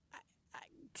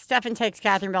Stefan takes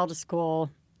Catherine Bell to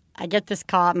school. I get this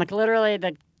call. I'm like, literally,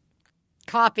 the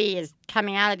coffee is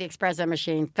coming out of the espresso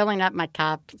machine, filling up my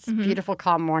cup. It's a beautiful,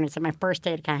 calm morning. It's my first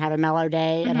day to kind of have a mellow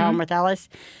day at home with Ellis.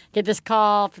 Get this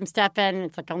call from Stefan.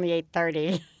 It's like only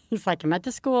 8:30. He's like, I'm at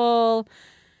the school.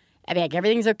 I mean, like,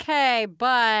 everything's okay,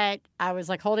 but I was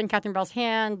like holding Catherine Bell's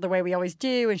hand the way we always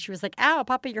do, and she was like, ow,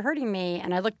 Papa, you're hurting me.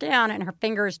 And I looked down, and her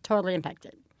finger is totally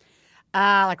infected,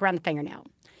 like around the fingernail.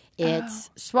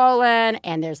 It's swollen,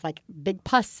 and there's like big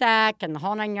pus sac and the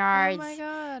whole 9 yards. Oh, my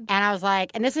God. And I was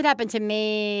like, and this had happened to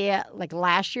me like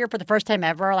last year for the first time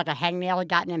ever, like a hangnail had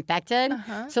gotten infected.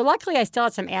 So luckily I still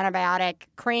had some antibiotic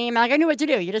cream. Like I knew what to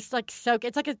do. You just like soak.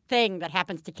 It's like a thing that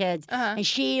happens to kids. And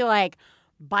she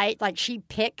she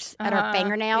picks at her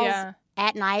fingernails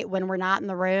at night when we're not in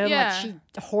the room. Yeah. Like she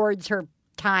hoards her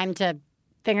time to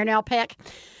fingernail pick.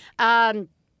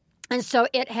 And so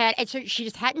so she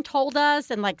just hadn't told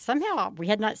us, and like somehow we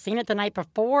had not seen it the night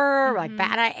before. Like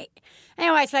bad.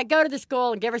 Anyway, so I go to the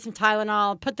school and give her some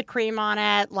Tylenol, put the cream on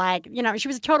it. Like, you know, she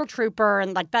was a total trooper,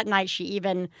 and like that night I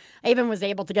even was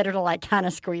able to get her to like kind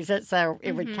of squeeze it so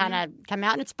it would kind of come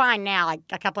out, and it's fine now. Like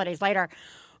a couple of days later,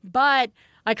 but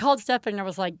I called Stefan and I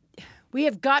was like, we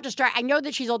have got to start. I know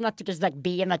that she's old enough to just like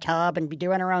be in the tub and be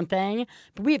doing her own thing,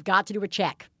 but we have got to do a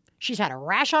check. She's had a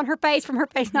rash on her face from her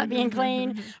face not being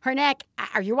clean. Her neck,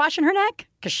 are you washing her neck?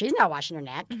 Because she's not washing her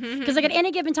neck. Because like at any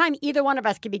given time, either one of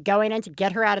us could be going in to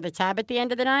get her out of the tub at the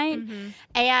end of the night.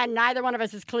 And neither one of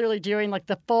us is clearly doing like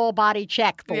the full body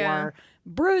check for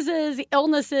bruises,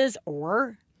 illnesses,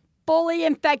 or fully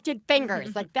infected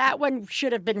fingers. Like that one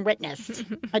should have been witnessed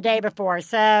a day before.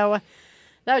 So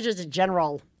that was just a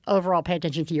general overall pay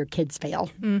attention to your kids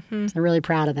fail. So I'm really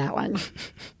proud of that one.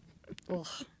 Ugh.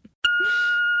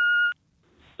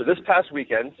 So this past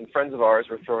weekend, some friends of ours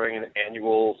were throwing an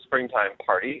annual springtime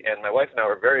party, and my wife and I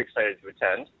were very excited to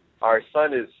attend. Our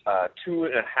son is 2.5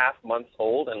 months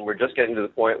old, and we're just getting to the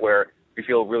point where we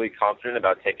feel really confident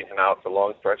about taking him out for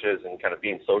long stretches and kind of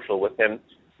being social with him.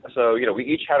 So, you know, we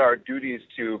each had our duties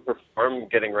to perform,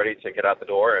 getting ready to get out the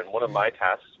door, and one of my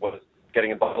tasks was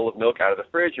getting a bottle of milk out of the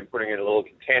fridge and putting it in a little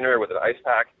container with an ice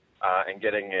pack, and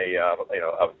getting a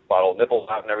bottle of nipples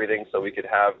out and everything so we could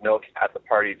have milk at the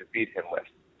party to feed him with,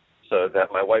 so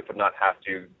that my wife would not have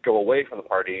to go away from the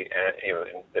party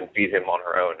and feed him on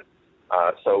her own.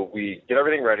 So we get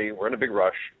everything ready. We're in a big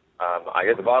rush. I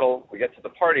get the bottle. We get to the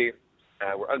party.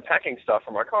 We're unpacking stuff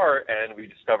from our car, and we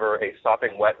discover a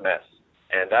sopping wet mess.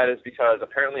 And that is because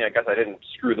apparently, I guess I didn't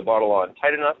screw the bottle on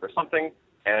tight enough or something,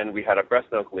 and we had a breast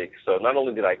milk leak. So not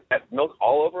only did I get milk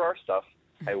all over our stuff,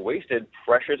 I wasted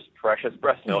precious, precious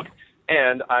breast milk,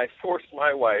 and I forced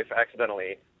my wife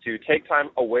accidentally to take time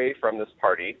away from this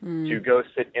party to go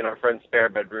sit in our friend's spare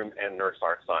bedroom and nurse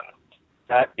our son.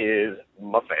 That is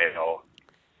my fail.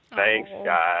 Thanks,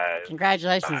 guys.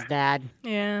 Congratulations, Dad.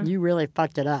 Yeah. You really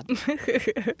fucked it up.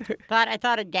 But I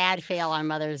thought a dad fail on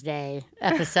Mother's Day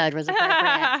episode was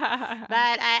appropriate.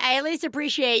 But I at least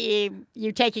appreciate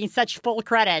you taking such full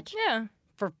credit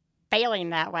for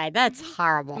failing that way. That's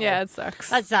horrible. Yeah, it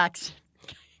sucks. That sucks.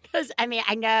 Because, I mean,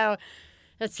 I know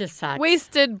that just sucks.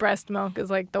 Wasted breast milk is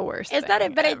like the worst. It's not,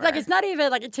 but ever. it's not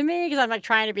even like to me because I'm like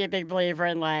trying to be a big believer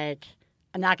in like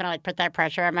I'm not gonna like put that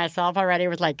pressure on myself already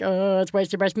with like it's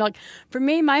wasted breast milk. For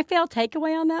me, my fail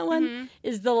takeaway on that one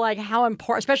is the like how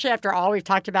important, especially after all we've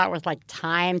talked about with like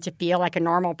time to feel like a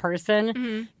normal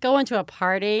person, going to a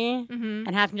party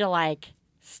and having to like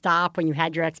stop when you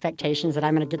had your expectations that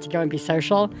I'm gonna get to go and be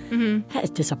social. That is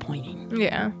disappointing.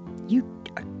 Yeah, you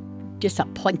are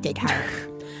disappointed her.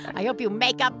 I hope you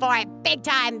make up for it big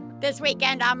time this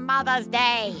weekend on Mother's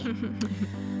Day.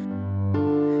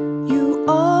 You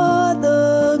are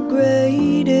the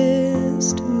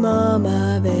greatest mom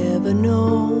I've ever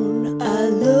known. I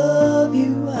love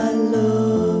you, I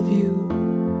love you.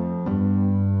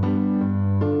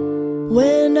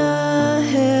 When I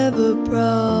have a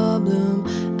problem,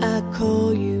 I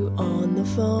call you on the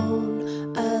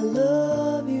phone. I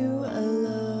love you, I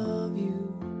love you.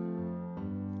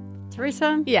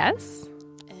 Teresa? Yes?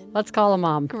 Let's call a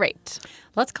mom. Great.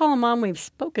 Let's call a mom we've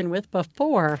spoken with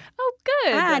before. Oh,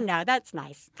 good. No, that's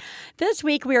nice. This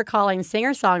week we are calling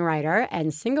singer-songwriter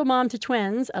and single mom to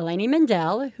twins, Eleni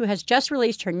Mandell, who has just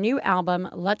released her new album,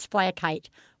 Let's Fly A Kite.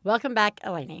 Welcome back,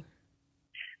 Eleni.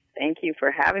 Thank you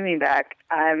for having me back.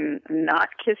 I'm not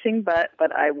kissing butt,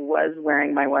 but I was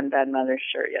wearing my One Bad Mother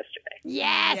shirt yesterday.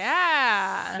 Yes!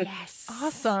 Yeah. Yes.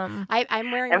 Awesome.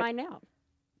 I'm wearing mine now.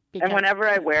 And whenever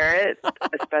I wear it,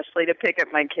 especially to pick up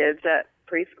my kids at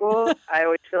preschool, I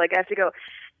always feel like I have to go,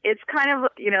 it's kind of,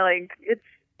 like, it's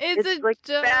like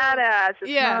badass.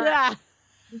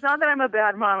 It's not that I'm a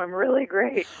bad mom. I'm really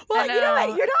great. Well, you know what?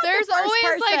 You're not There's the first always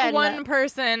person. like one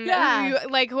person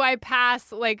who I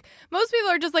pass. Like most people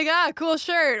are just like, cool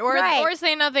shirt, or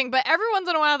say nothing. But every once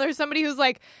in a while, there's somebody who's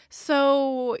like,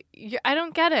 so I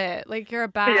don't get it. Like you're a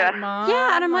bad mom.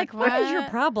 Yeah, and I'm like, what is your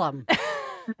problem?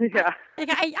 Yeah. Like,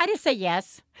 I just say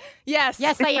yes. Yes.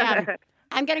 Yes, I am.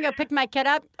 I'm going to go pick my kid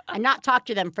up and not talk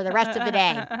to them for the rest of the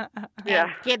day.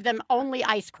 Yeah. Give them only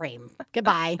ice cream.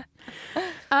 Goodbye.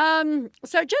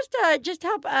 So just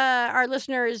help our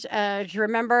listeners to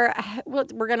remember,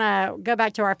 we're going to go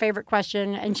back to our favorite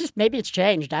question, and just maybe it's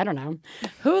changed. I don't know.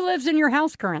 Who lives in your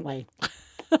house currently?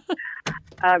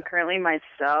 Currently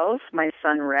myself, my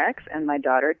son Rex, and my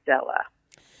daughter Della.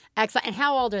 Excellent. And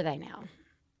how old are they now?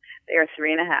 They are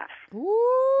 3.5.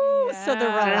 Ooh, so the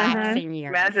relaxing years.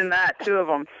 Imagine that, 2 of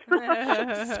them.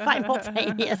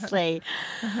 Simultaneously.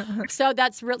 So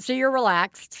so you're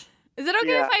relaxed. Is it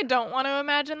okay if I don't want to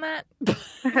imagine that?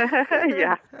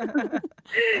 Yeah.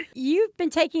 You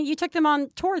took them on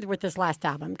tour with this last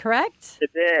album, correct?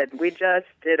 It did. We just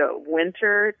did a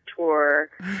winter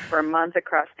tour for a month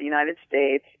across the United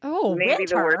States. Oh, maybe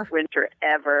the worst winter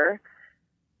ever.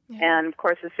 Yeah. And, of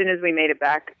course, as soon as we made it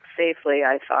back safely,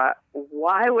 I thought,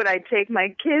 why would I take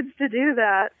my kids to do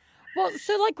that? Well,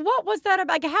 so, what was that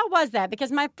about? How was that?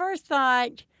 Because my first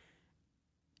thought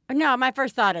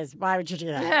is, why would you do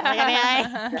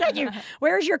that?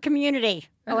 Where's your community,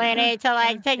 Eleni,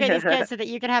 to, take these kids so that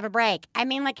you can have a break? I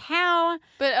mean, how?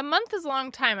 But a month is a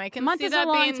long time. I can see that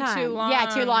being too long. Yeah,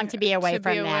 too long to be away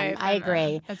from them. I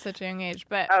agree. At such a young age.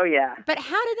 But oh, yeah. But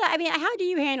how do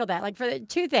you handle that? For the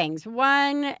two things.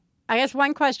 One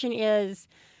question is,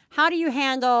 how do you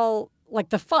handle,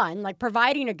 the fun,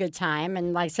 providing a good time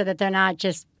and, so that they're not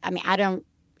just,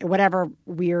 whatever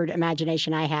weird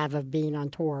imagination I have of being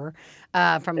on tour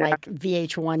from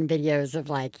VH1 videos of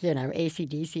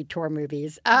AC/DC tour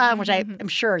movies, which I'm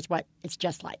sure is what it's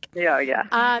just like. Yeah, yeah.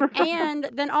 And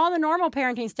then all the normal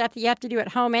parenting stuff that you have to do at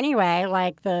home anyway,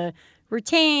 like the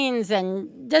routines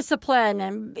and discipline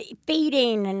and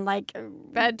feeding and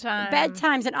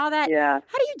bedtimes and all that. Yeah.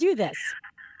 How do you do this?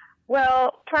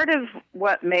 Well, part of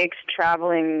what makes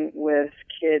traveling with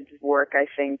kids work, I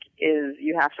think, is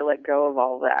you have to let go of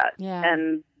all that. Yeah.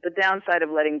 And the downside of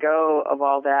letting go of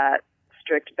all that,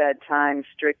 strict bedtime,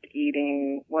 strict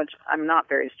eating, which I'm not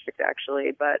very strict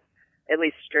actually, but at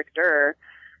least stricter,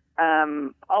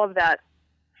 all of that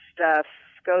stuff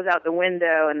goes out the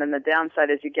window, and then the downside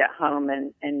is you get home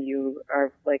and you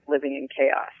are living in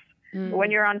chaos. Mm.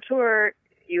 When you're on tour,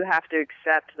 you have to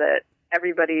accept that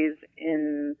everybody's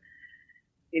in,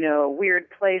 a weird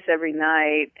place every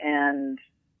night, and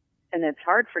it's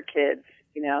hard for kids,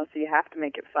 so you have to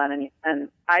make it fun, and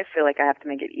I feel like I have to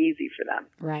make it easy for them.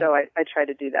 Right. So I try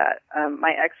to do that.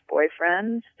 My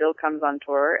ex-boyfriend still comes on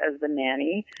tour as the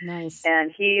nanny. Nice.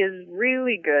 And he is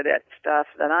really good at stuff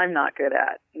that I'm not good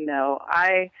at.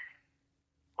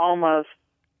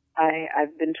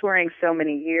 I've been touring so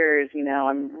many years,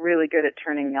 I'm really good at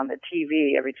turning on the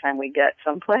TV every time we get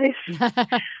someplace.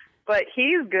 But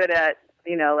he's good at,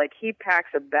 he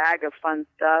packs a bag of fun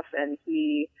stuff, and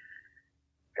he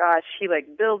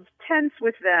builds tents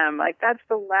with them. Like, that's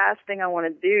the last thing I want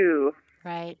to do.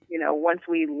 Right. Once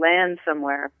we land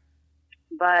somewhere.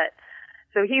 But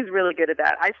so he's really good at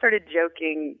that. I started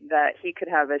joking that he could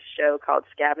have a show called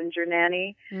Scavenger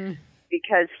Nanny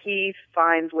because he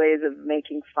finds ways of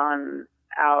making fun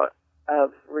out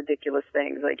of ridiculous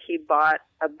things. Like, he bought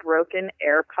a broken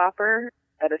air popper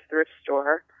at a thrift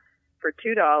store for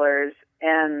 $2.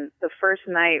 And the first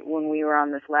night when we were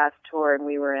on this last tour, and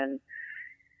we were in,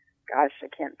 I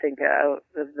can't think of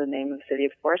the name of the city,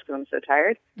 of course, because I'm so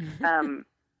tired.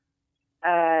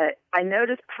 I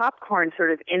noticed popcorn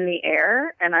sort of in the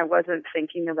air, and I wasn't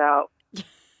thinking about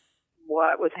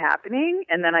what was happening.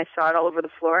 And then I saw it all over the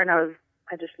floor, and I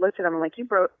just looked at him. I'm like, you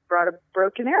brought a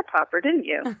broken air popper, didn't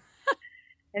you?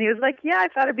 And he was like, yeah, I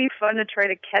thought it'd be fun to try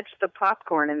to catch the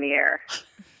popcorn in the air.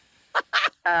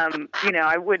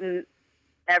 I wouldn't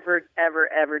ever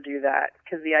do that,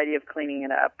 because the idea of cleaning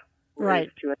it up was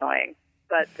too annoying.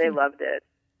 But they loved it.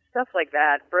 Stuff like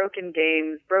that. Broken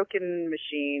games, broken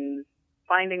machines,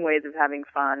 finding ways of having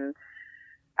fun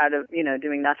out of,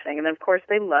 doing nothing. And then, of course,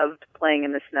 they loved playing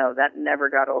in the snow. That never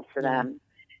got old for them.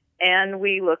 And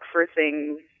we look for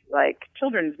things like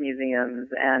children's museums.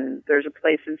 And there's a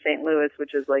place in St. Louis,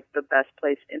 which is like the best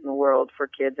place in the world for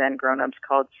kids and grown-ups,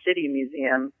 called City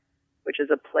Museum, which is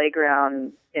a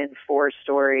playground in 4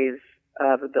 stories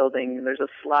of a building. There's a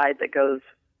slide that goes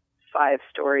 5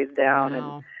 stories down,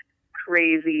 and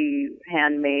crazy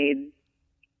handmade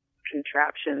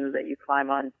contraptions that you climb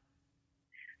on.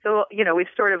 So, we've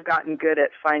sort of gotten good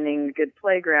at finding a good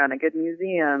playground, a good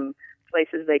museum,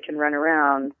 places they can run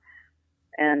around.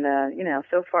 And,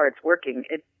 so far it's working.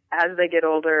 As they get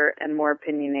older and more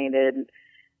opinionated,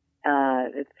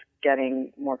 it's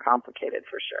getting more complicated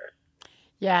for sure.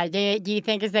 Yeah. Do you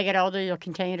think as they get older, you'll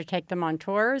continue to take them on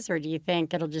tours, or do you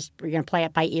think you're going to play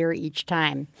it by ear each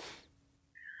time?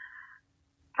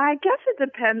 I guess it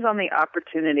depends on the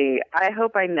opportunity. I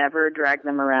hope I never drag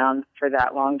them around for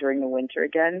that long during the winter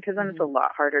again, because then it's a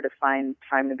lot harder to find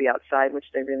time to be outside, which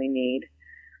they really need.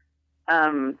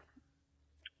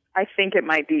 I think it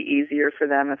might be easier for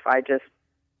them if I just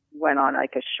went on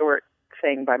like a short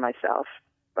thing by myself.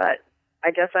 But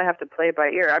I guess I have to play it by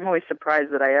ear. I'm always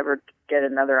surprised that I ever get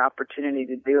another opportunity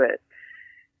to do it,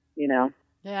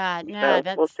 Yeah, no,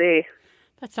 so we'll see.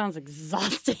 That sounds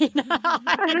exhausting. So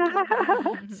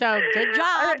good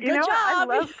job. Good job. I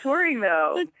love touring,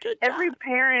 though. Every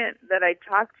parent that I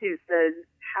talk to says,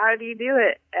 how do you do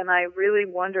it? And I really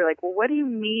wonder, well, what do you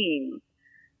mean?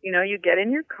 You get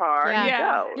in your car and you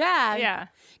go. Yeah.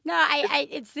 No,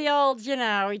 it's the old,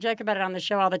 we joke about it on the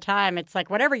show all the time. It's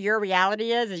like whatever your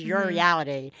reality is your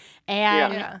reality.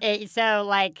 And so,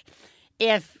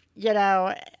 if,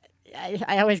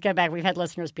 I always go back. We've had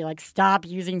listeners be like, stop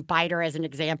using biter as an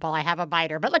example. I have a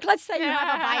biter. But let's say you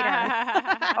have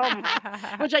a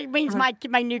biter. Which means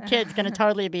my new kid's going to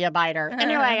totally be a biter.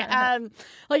 Anyway,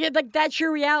 that's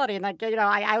your reality. And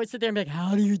I would sit there and be like,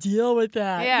 how do you deal with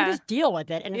that? Yeah. You just deal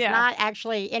with it. And it's not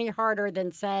actually any harder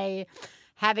than, say,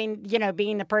 having,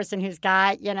 being the person who's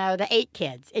got, the 8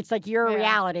 kids. It's like your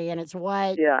reality, and it's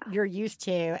what you're used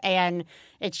to. And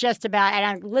it's just about, and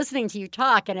I'm listening to you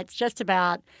talk, and it's just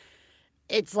about,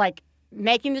 it's like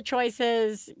making the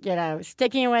choices,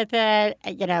 sticking with it,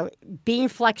 being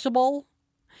flexible.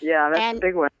 Yeah, that's a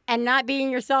big one. And not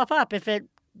beating yourself up if it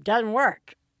doesn't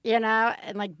work,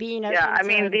 and being open. Yeah, I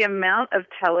mean, the amount of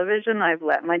television I've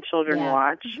let my children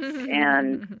watch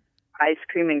and ice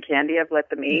cream and candy I've let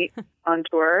them eat on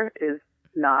tour is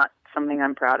not something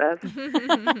I'm proud of.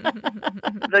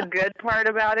 The good part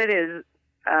about it is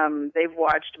they've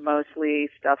watched mostly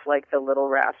stuff like The Little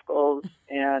Rascals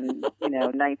and,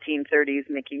 1930s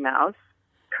Mickey Mouse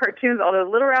cartoons, although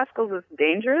Little Rascals was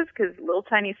dangerous because little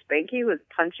tiny Spanky was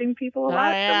punching people a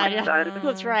lot. So my son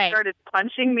That's right. started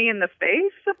punching me in the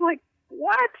face. I'm like,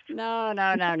 what? No.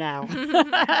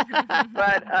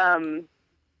 But,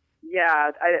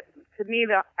 to me,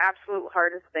 the absolute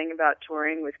hardest thing about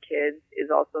touring with kids is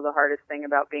also the hardest thing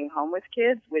about being home with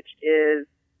kids, which is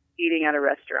eating at a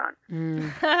restaurant.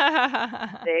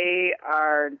 They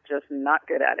are just not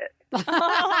good at it.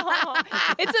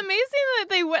 It's amazing that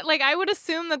they would, like, I would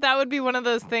assume that would be one of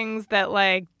those things that,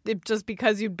 like, just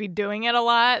because you'd be doing it a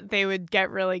lot, they would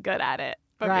get really good at it.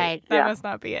 But right. That must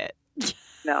not be it.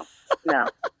 No.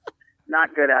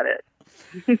 Not good at it.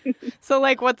 So,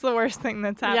 like, what's the worst thing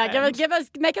that's happened? Yeah,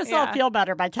 make us all feel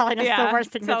better by telling us the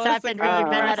worst thing that's happened when you've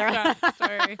been at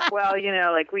her. Well,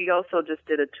 like, we also just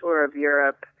did a tour of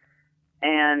Europe,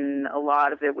 and a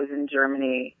lot of it was in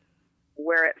Germany,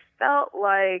 where it felt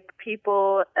like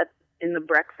people in the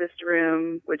breakfast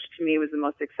room, which to me was the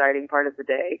most exciting part of the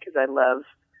day because I love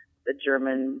the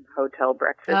German hotel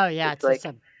breakfast. Oh, yeah. It's like,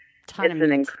 it's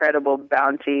an incredible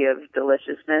bounty of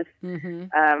deliciousness.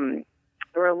 Mm-hmm.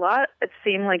 There were a lot, it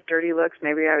seemed like dirty looks.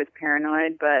 Maybe I was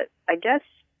paranoid, but I guess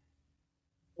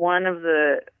one of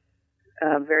the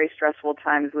very stressful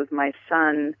times was my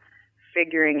son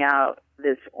figuring out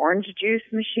this orange juice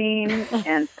machine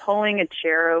and pulling a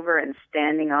chair over and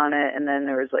standing on it. And then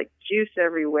there was like juice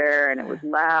everywhere and it was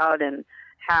loud and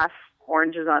half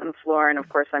oranges on the floor. And of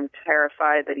course I'm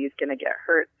terrified that he's going to get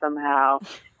hurt somehow.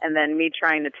 And then me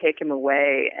trying to take him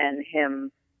away and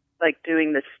him like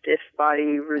doing the stiff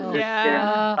body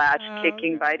resistance /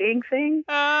 kicking, biting thing.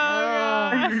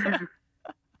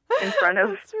 In front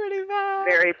of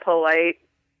very polite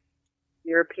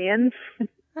Europeans.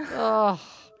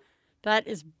 That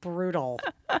is brutal.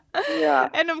 Yeah.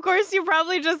 And of course, you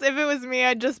probably just, if it was me,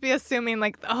 I'd just be assuming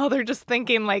like, they're just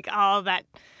thinking like,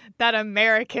 that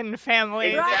American family.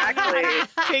 Exactly.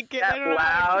 That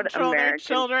loud American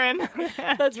children.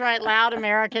 That's right. Loud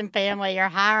American family. You're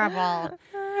horrible.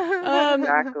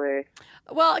 Exactly.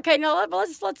 Well, okay. No,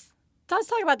 let's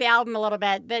talk about the album a little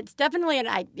bit. That's definitely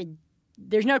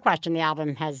there's no question the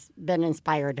album has been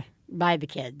inspired by the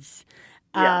kids.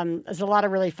 There's a lot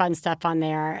of really fun stuff on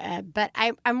there. But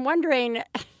I'm wondering,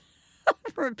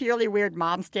 from a purely weird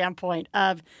mom standpoint,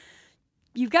 of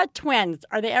you've got twins.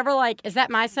 Are they ever like, is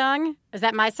that my song? Is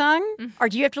that my song? Mm-hmm. Or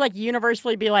do you have to like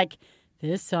universally be like,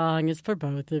 this song is for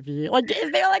both of you? Like,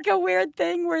 is there like a weird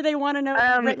thing where they want to know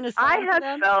you've written a song I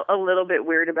have felt a little bit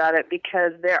weird about it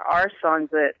because there are songs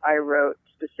that I wrote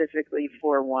specifically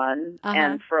for one.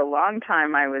 And for a long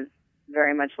time I was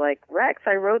very much like, Rex,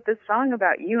 I wrote this song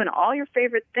about you and all your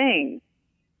favorite things.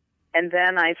 And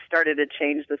then I started to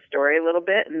change the story a little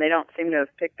bit, and they don't seem to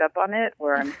have picked up on it,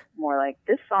 where I'm more like,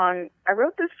 this song, I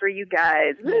wrote this for you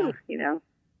guys. Woo, They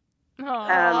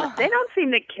don't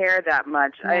seem to care that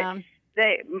much. Yeah.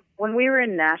 When we were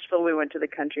in Nashville, we went to the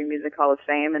Country Music Hall of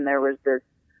Fame, and there was this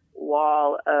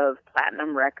wall of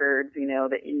platinum records,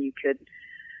 that you could,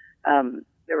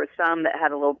 there were some that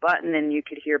had a little button, and you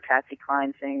could hear Patsy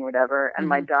Cline sing, whatever. And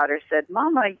my daughter said,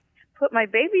 Mom, I put my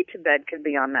baby to bed could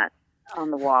be on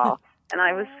the wall. And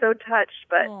I was so touched,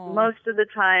 but most of the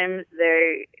time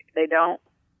they don't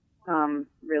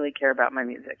really care about my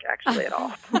music actually at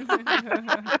all.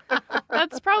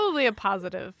 That's probably a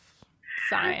positive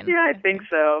sign. Yeah, I think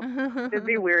so. It'd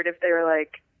be weird if they were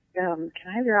like, can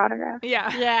I have your autograph?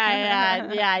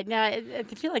 Yeah. No, I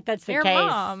feel like that's the your case.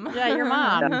 Mom. Yeah, your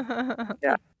mom.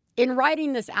 Yeah. In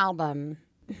writing this album,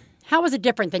 how was it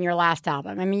different than your last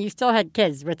album? I mean, you still had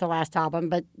kids with the last album,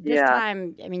 but this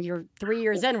time, I mean, you're 3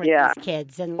 years in with these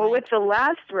kids. And with the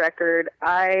last record,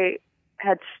 I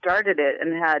had started it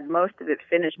and had most of it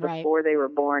finished before they were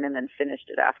born and then finished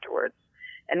it afterwards.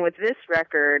 And with this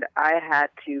record, I had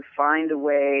to find a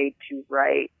way to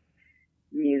write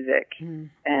music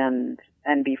and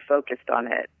be focused on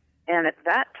it. And at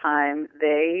that time,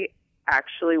 they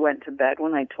actually went to bed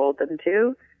when I told them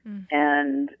to.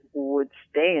 And would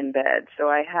stay in bed. So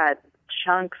I had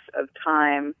chunks of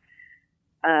time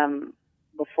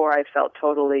before I felt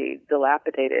totally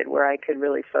dilapidated where I could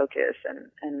really focus.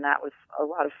 And that was a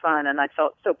lot of fun. And I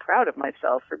felt so proud of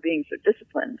myself for being so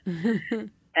disciplined.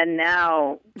 And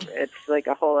now it's like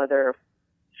a whole other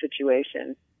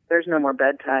situation. There's no more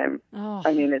bedtime.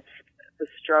 I mean, it's the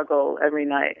struggle every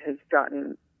night has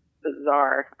gotten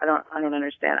bizarre. I don't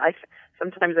understand.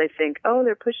 Sometimes I think,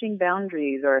 they're pushing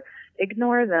boundaries, or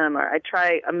ignore them, or I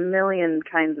try a million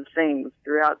kinds of things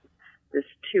throughout this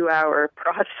 2-hour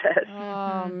process.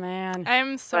 Oh man,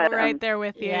 I'm so right there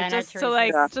with you. Yeah,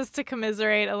 just to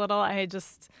commiserate a little, I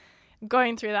just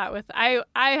going through that with I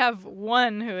have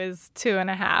one who is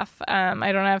 2.5.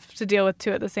 I don't have to deal with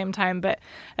two at the same time, but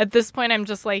at this point, I'm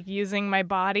just like using my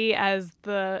body as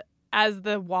the as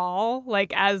the wall,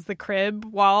 like as the crib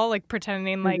wall, like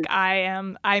pretending like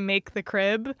I make the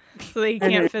crib so that he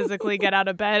can't physically get out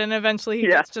of bed. And eventually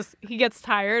he gets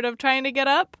tired of trying to get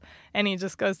up and he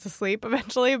just goes to sleep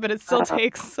eventually, but it still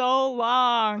takes so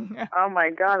long. Oh my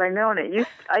God, I know. And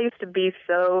I used to be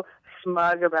so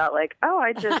smug about like,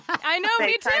 I just I know, me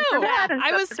take time for too. that and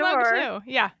I shut was the smug door. too.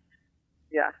 Yeah.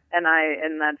 Yeah. And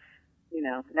that's,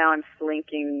 now I'm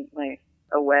slinking like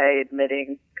away,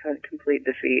 admitting complete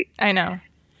defeat. I know.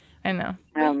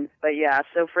 But yeah,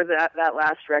 so for that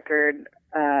last record,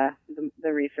 the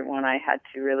recent one, I had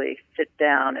to really sit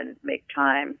down and make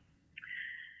time.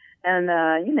 And,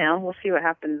 we'll see what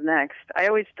happens next. I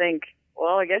always think,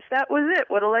 well, I guess that was it.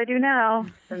 What'll I do now?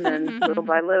 And then little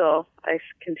by little, I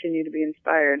continue to be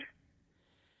inspired.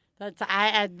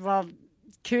 Well,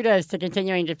 kudos to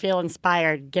continuing to feel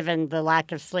inspired given the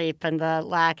lack of sleep and the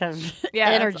lack of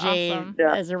energy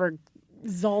as a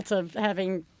result of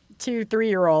having 2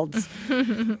 3-year-olds.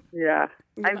 Yeah.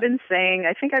 I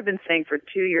think I've been saying for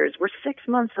 2 years, we're 6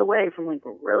 months away from like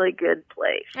a really good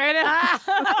place. I know.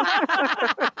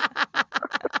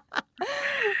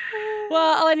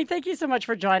 Well, Eleni, thank you so much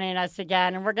for joining us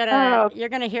again. And you're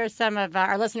gonna hear some of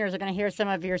our listeners are gonna hear some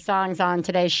of your songs on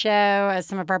today's show as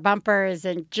some of our bumpers,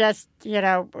 and just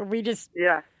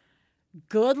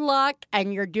good luck,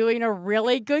 and you're doing a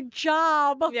really good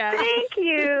job. Yeah. Thank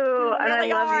you. And I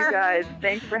love you guys.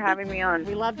 Thanks for having me on.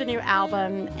 We love the new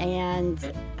album, and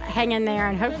hang in there,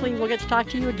 and hopefully we'll get to talk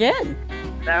to you again.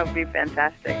 That would be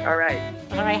fantastic. All right.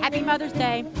 Happy Mother's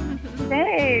Day.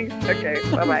 Thanks. Okay.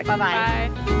 Bye-bye. Bye-bye. Bye.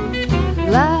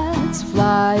 Let's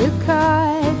fly a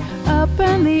kite up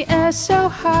in the air so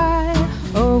high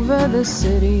over the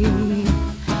city.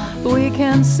 We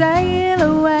can sail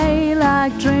away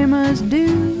like dreamers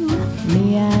do,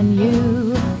 me and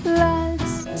you.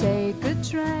 Let's take a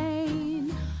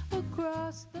train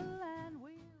across the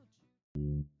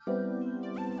land.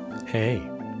 Hey,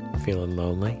 feeling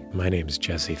lonely? My name's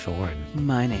Jesse Thorne.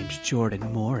 My name's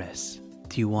Jordan Morris.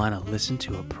 Do you want to listen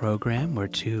to a program where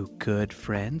 2 good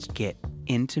friends get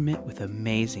intimate with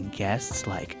amazing guests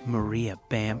like Maria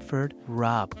Bamford,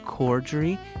 Rob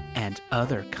Corddry, and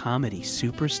other comedy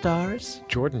superstars?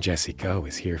 Jordan Jesse Go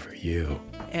is here for you.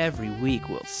 Every week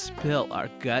we'll spill our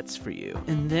guts for you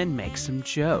and then make some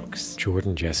jokes.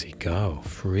 Jordan Jesse Go,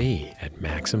 free at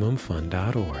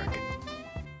MaximumFun.org.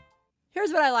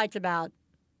 Here's what I liked about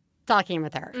talking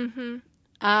with her.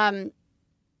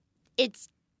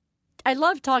 I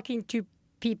love talking to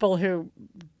people who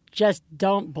just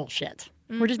don't bullshit.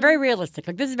 We're just very realistic.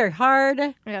 Like, this is very hard.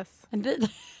 Yes. And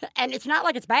it's not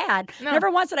like it's bad. No. Never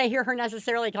once did I hear her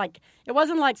necessarily, like, it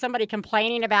wasn't like somebody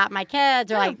complaining about my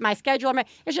kids or, like, my schedule.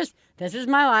 It's just, this is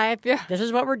my life. Yeah. This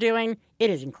is what we're doing. It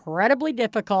is incredibly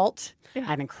difficult. Yeah.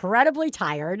 I'm incredibly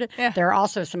tired. Yeah. There are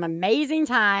also some amazing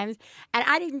times. And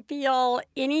I didn't feel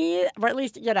any, or at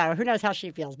least, who knows how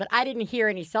she feels, but I didn't hear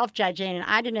any self-judging, and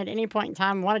I didn't at any point in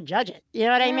time want to judge it. You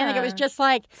know what I mean? Like, it was just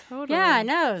like, totally. Yeah, I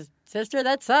know, sister,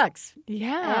 that sucks.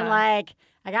 Yeah. And, like,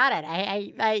 I got it.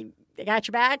 I got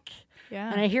your back.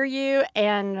 Yeah. And I hear you.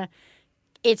 And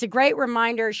it's a great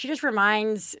reminder. She just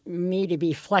reminds me to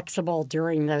be flexible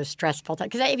during those stressful times.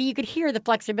 Because you could hear the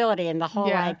flexibility and the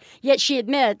whole, yet she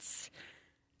admits,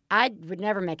 I would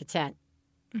never make a tent.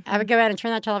 I would go out and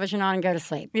turn that television on and go to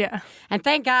sleep. Yeah. And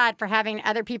thank God for having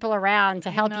other people around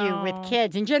to help you with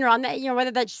kids in general. And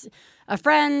whether that's a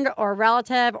friend or a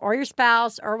relative or your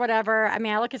spouse or whatever. I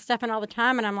mean, I look at Stefan all the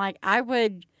time and I'm like, I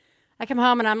come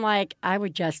home and I'm like, I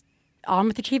would just on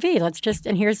with the TV.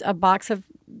 And here's a box of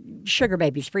sugar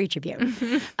babies for each of you.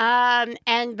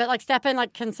 But like Stefan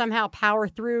can somehow power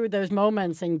through those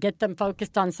moments and get them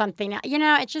focused on something.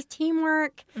 It's just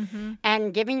teamwork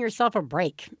and giving yourself a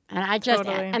break. And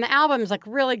and the album's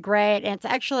really great. And it's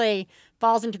actually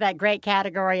falls into that great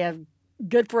category of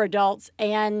good for adults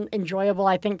and enjoyable,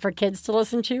 I think, for kids to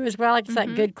listen to as well. It's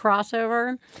that good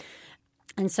crossover.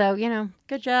 And so,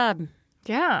 good job.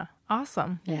 Yeah.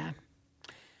 Awesome. Yeah.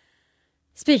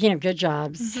 Speaking of good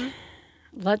jobs,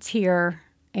 let's hear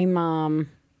a mom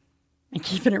and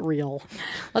keeping it real.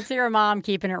 Let's hear a mom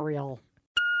keeping it real.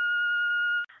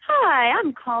 Hi,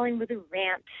 I'm calling with a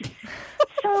rant.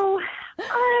 So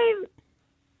I've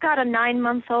got a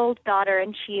 9-month-old daughter,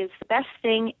 and she is the best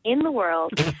thing in the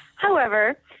world.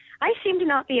 However, I seem to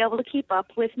not be able to keep up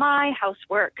with my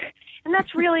housework. And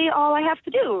that's really all I have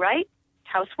to do, right?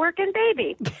 Housework and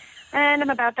baby. And I'm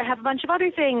about to have a bunch of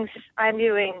other things I'm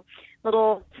doing,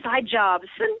 little side jobs.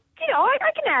 And,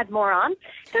 I can add more on.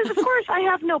 Because, of course, I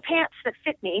have no pants that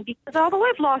fit me because although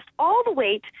I've lost all the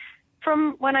weight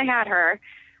from when I had her,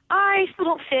 I still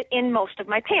don't fit in most of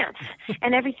my pants.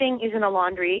 And everything is in a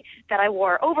laundry that I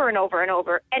wore over and over and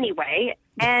over anyway.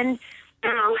 And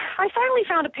I finally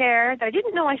found a pair that I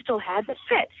didn't know I still had that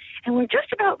fit. And we're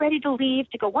just about ready to leave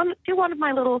to go do one of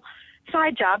my little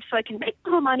side jobs so I can make a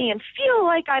little money and feel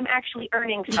like I'm actually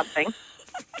earning something.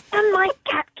 And my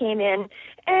cat came in,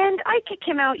 and I kick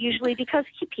him out usually because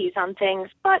he pees on things,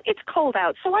 but it's cold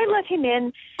out, so I let him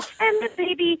in, and the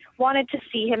baby wanted to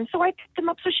see him, so I picked him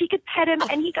up so she could pet him,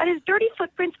 and he got his dirty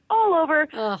footprints all over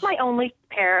my only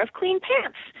pair of clean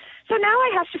pants. So now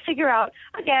I have to figure out,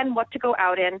 again, what to go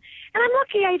out in. And I'm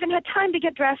lucky I even had time to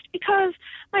get dressed because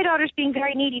my daughter's being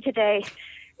very needy today.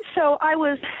 So I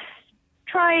was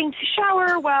trying to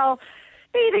shower while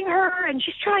bathing her, and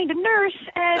she's trying to nurse,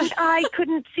 and I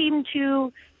couldn't seem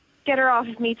to get her off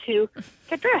of me to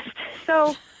get dressed.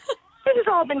 So this has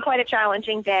all been quite a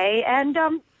challenging day, and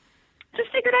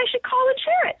just figured I should call and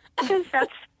share it, because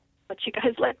that's what you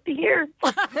guys like to hear.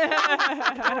 Go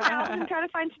out and try to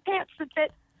find some pants that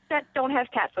fit, that don't have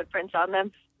cat footprints on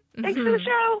them. Thanks for the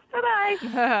show.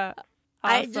 Bye-bye.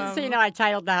 Awesome. Just so you know, I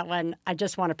titled that one, I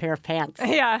Just Want a Pair of Pants.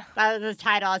 Yeah. That was the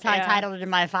title. That's how I titled it in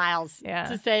my files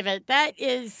to save it.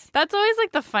 That's always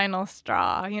like the final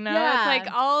straw, you know? Yeah. It's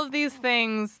like all of these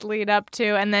things lead up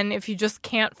to, and then if you just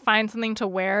can't find something to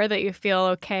wear that you feel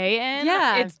okay in,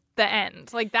 it's the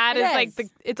end. Like that is like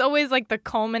it's always like the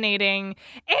culminating, and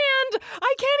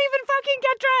I can't even fucking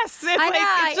get dressed.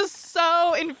 It's just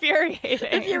so infuriating.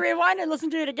 If you rewind and listen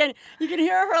to it again, you can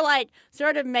hear her like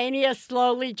sort of mania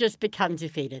slowly just become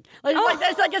defeated. Like,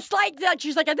 there's like a slight doubt.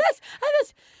 She's like this,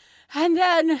 and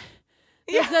then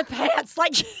there's the pants.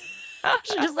 Like she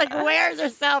just like wears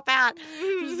herself out.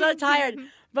 She's so tired.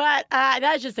 But that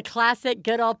was just a classic,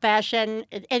 good old fashioned.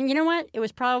 And you know what? It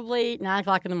was probably 9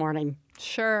 o'clock in the morning.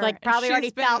 Sure. Like probably already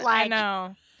felt like. I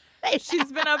know.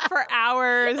 She's been up for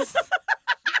hours.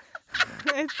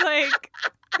 It's like.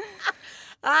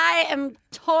 I am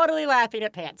totally laughing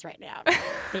at pants right now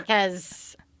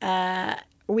because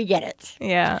we get it.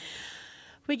 Yeah.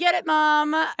 We get it,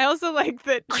 Mom. I also like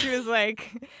that she was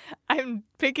like, I'm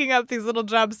picking up these little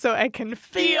jobs so I can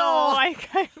feel like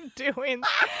I'm doing.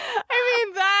 I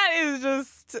mean, that is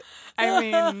just,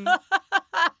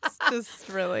 it's just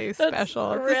really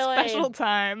special. It's a special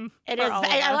time. It is.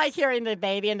 I like hearing the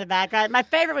baby in the background. My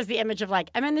favorite was the image of like,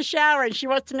 I'm in the shower and she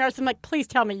wants to nurse. I'm like, please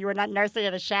tell me you were not nursing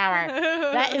in the shower.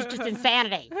 That is just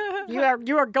insanity.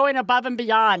 You are going above and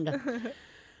beyond.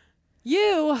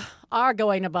 You are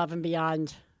going above and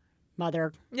beyond,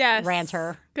 Mother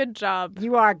Ranter. Good job.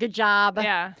 You are. Good job.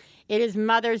 Yeah. It is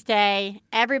Mother's Day.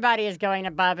 Everybody is going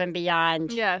above and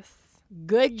beyond. Yes.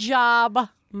 Good job,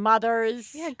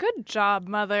 mothers. Yeah, good job,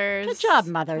 mothers. Good job,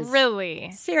 mothers.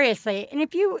 Really. Seriously. And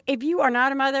if you are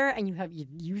not a mother and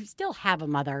you still have a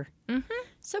mother,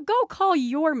 so go call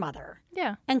your mother.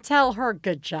 Yeah. And tell her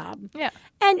good job. Yeah.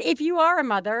 And if you are a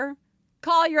mother,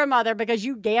 call your mother because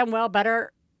you damn well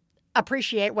better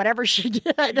appreciate whatever she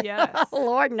did. Yes.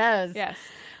 Lord knows. Yes.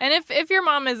 And if your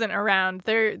mom isn't around,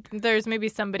 there's maybe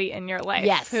somebody in your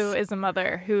life who is a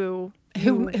mother who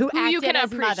you can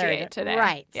appreciate today.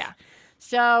 Right. Yeah.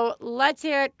 So let's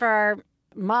hear it for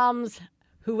moms,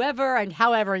 whoever and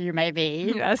however you may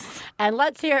be. Yes. And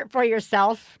let's hear it for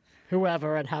yourself,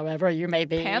 whoever and however you may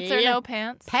be. Pants or no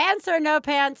pants. Pants or no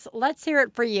pants. Let's hear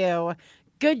it for you.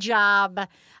 Good job.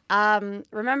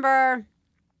 Remember,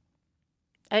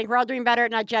 I think we're all doing better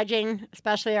at not judging,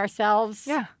 especially ourselves.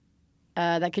 Yeah.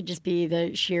 That could just be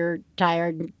the sheer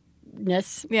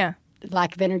tiredness. Yeah.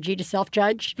 Lack of energy to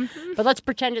self-judge. But let's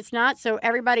pretend it's not. So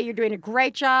everybody, you're doing a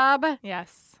great job.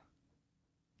 Yes.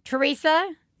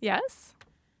 Teresa? Yes?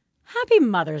 Happy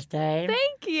Mother's Day.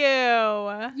 Thank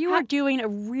you. You are doing a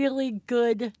really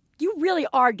good... You really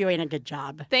are doing a good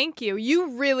job. Thank you.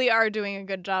 You really are doing a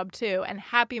good job, too. And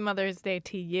happy Mother's Day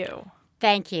to you.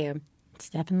 Thank you.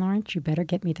 Steph and Lawrence, you better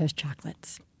get me those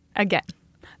chocolates. Again.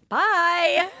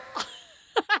 Bye.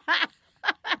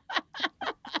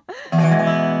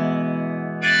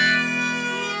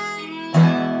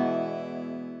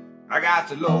 I got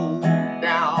the low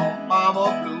down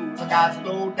mama blues. I got the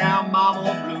low down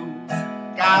mama blues.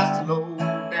 Got the low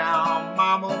down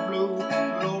mama blues.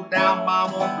 Low down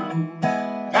mama blues.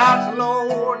 Got the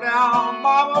low down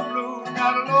mama blues.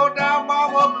 Got the low down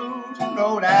mama blues. You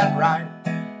know that's right.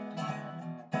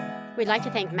 We'd like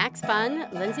to thank Max Fun,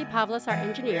 Lindsay Pavlis, our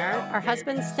engineer, our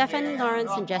husbands Stefan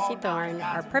Lawrence and Jesse Thorne,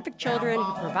 our perfect children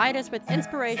who provide us with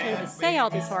inspiration to say all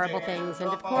these horrible things, and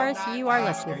of course, you, our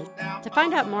listeners. To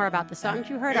find out more about the songs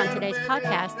you heard on today's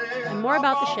podcast and more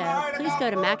about the show, please go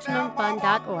to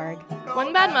MaximumFun.org.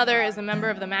 One Bad Mother is a member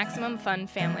of the Maximum Fun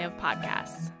family of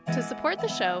podcasts. To support the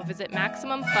show, visit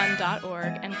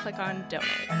MaximumFun.org and click on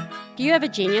Donate. Do you have a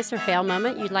genius or fail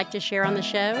moment you'd like to share on the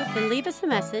show? Then leave us a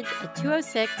message at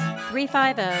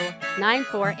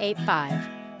 206-350-9485.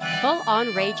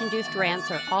 Full-on rage-induced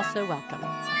rants are also welcome.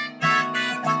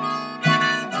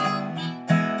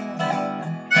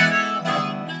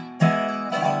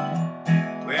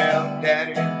 Well,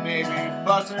 Daddy and baby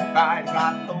fussing fight,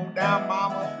 got low down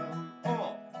mama blue.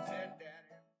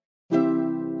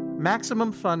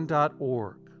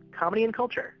 MaximumFun.org. Comedy and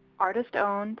culture. Artist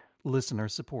owned. Listener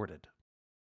supported.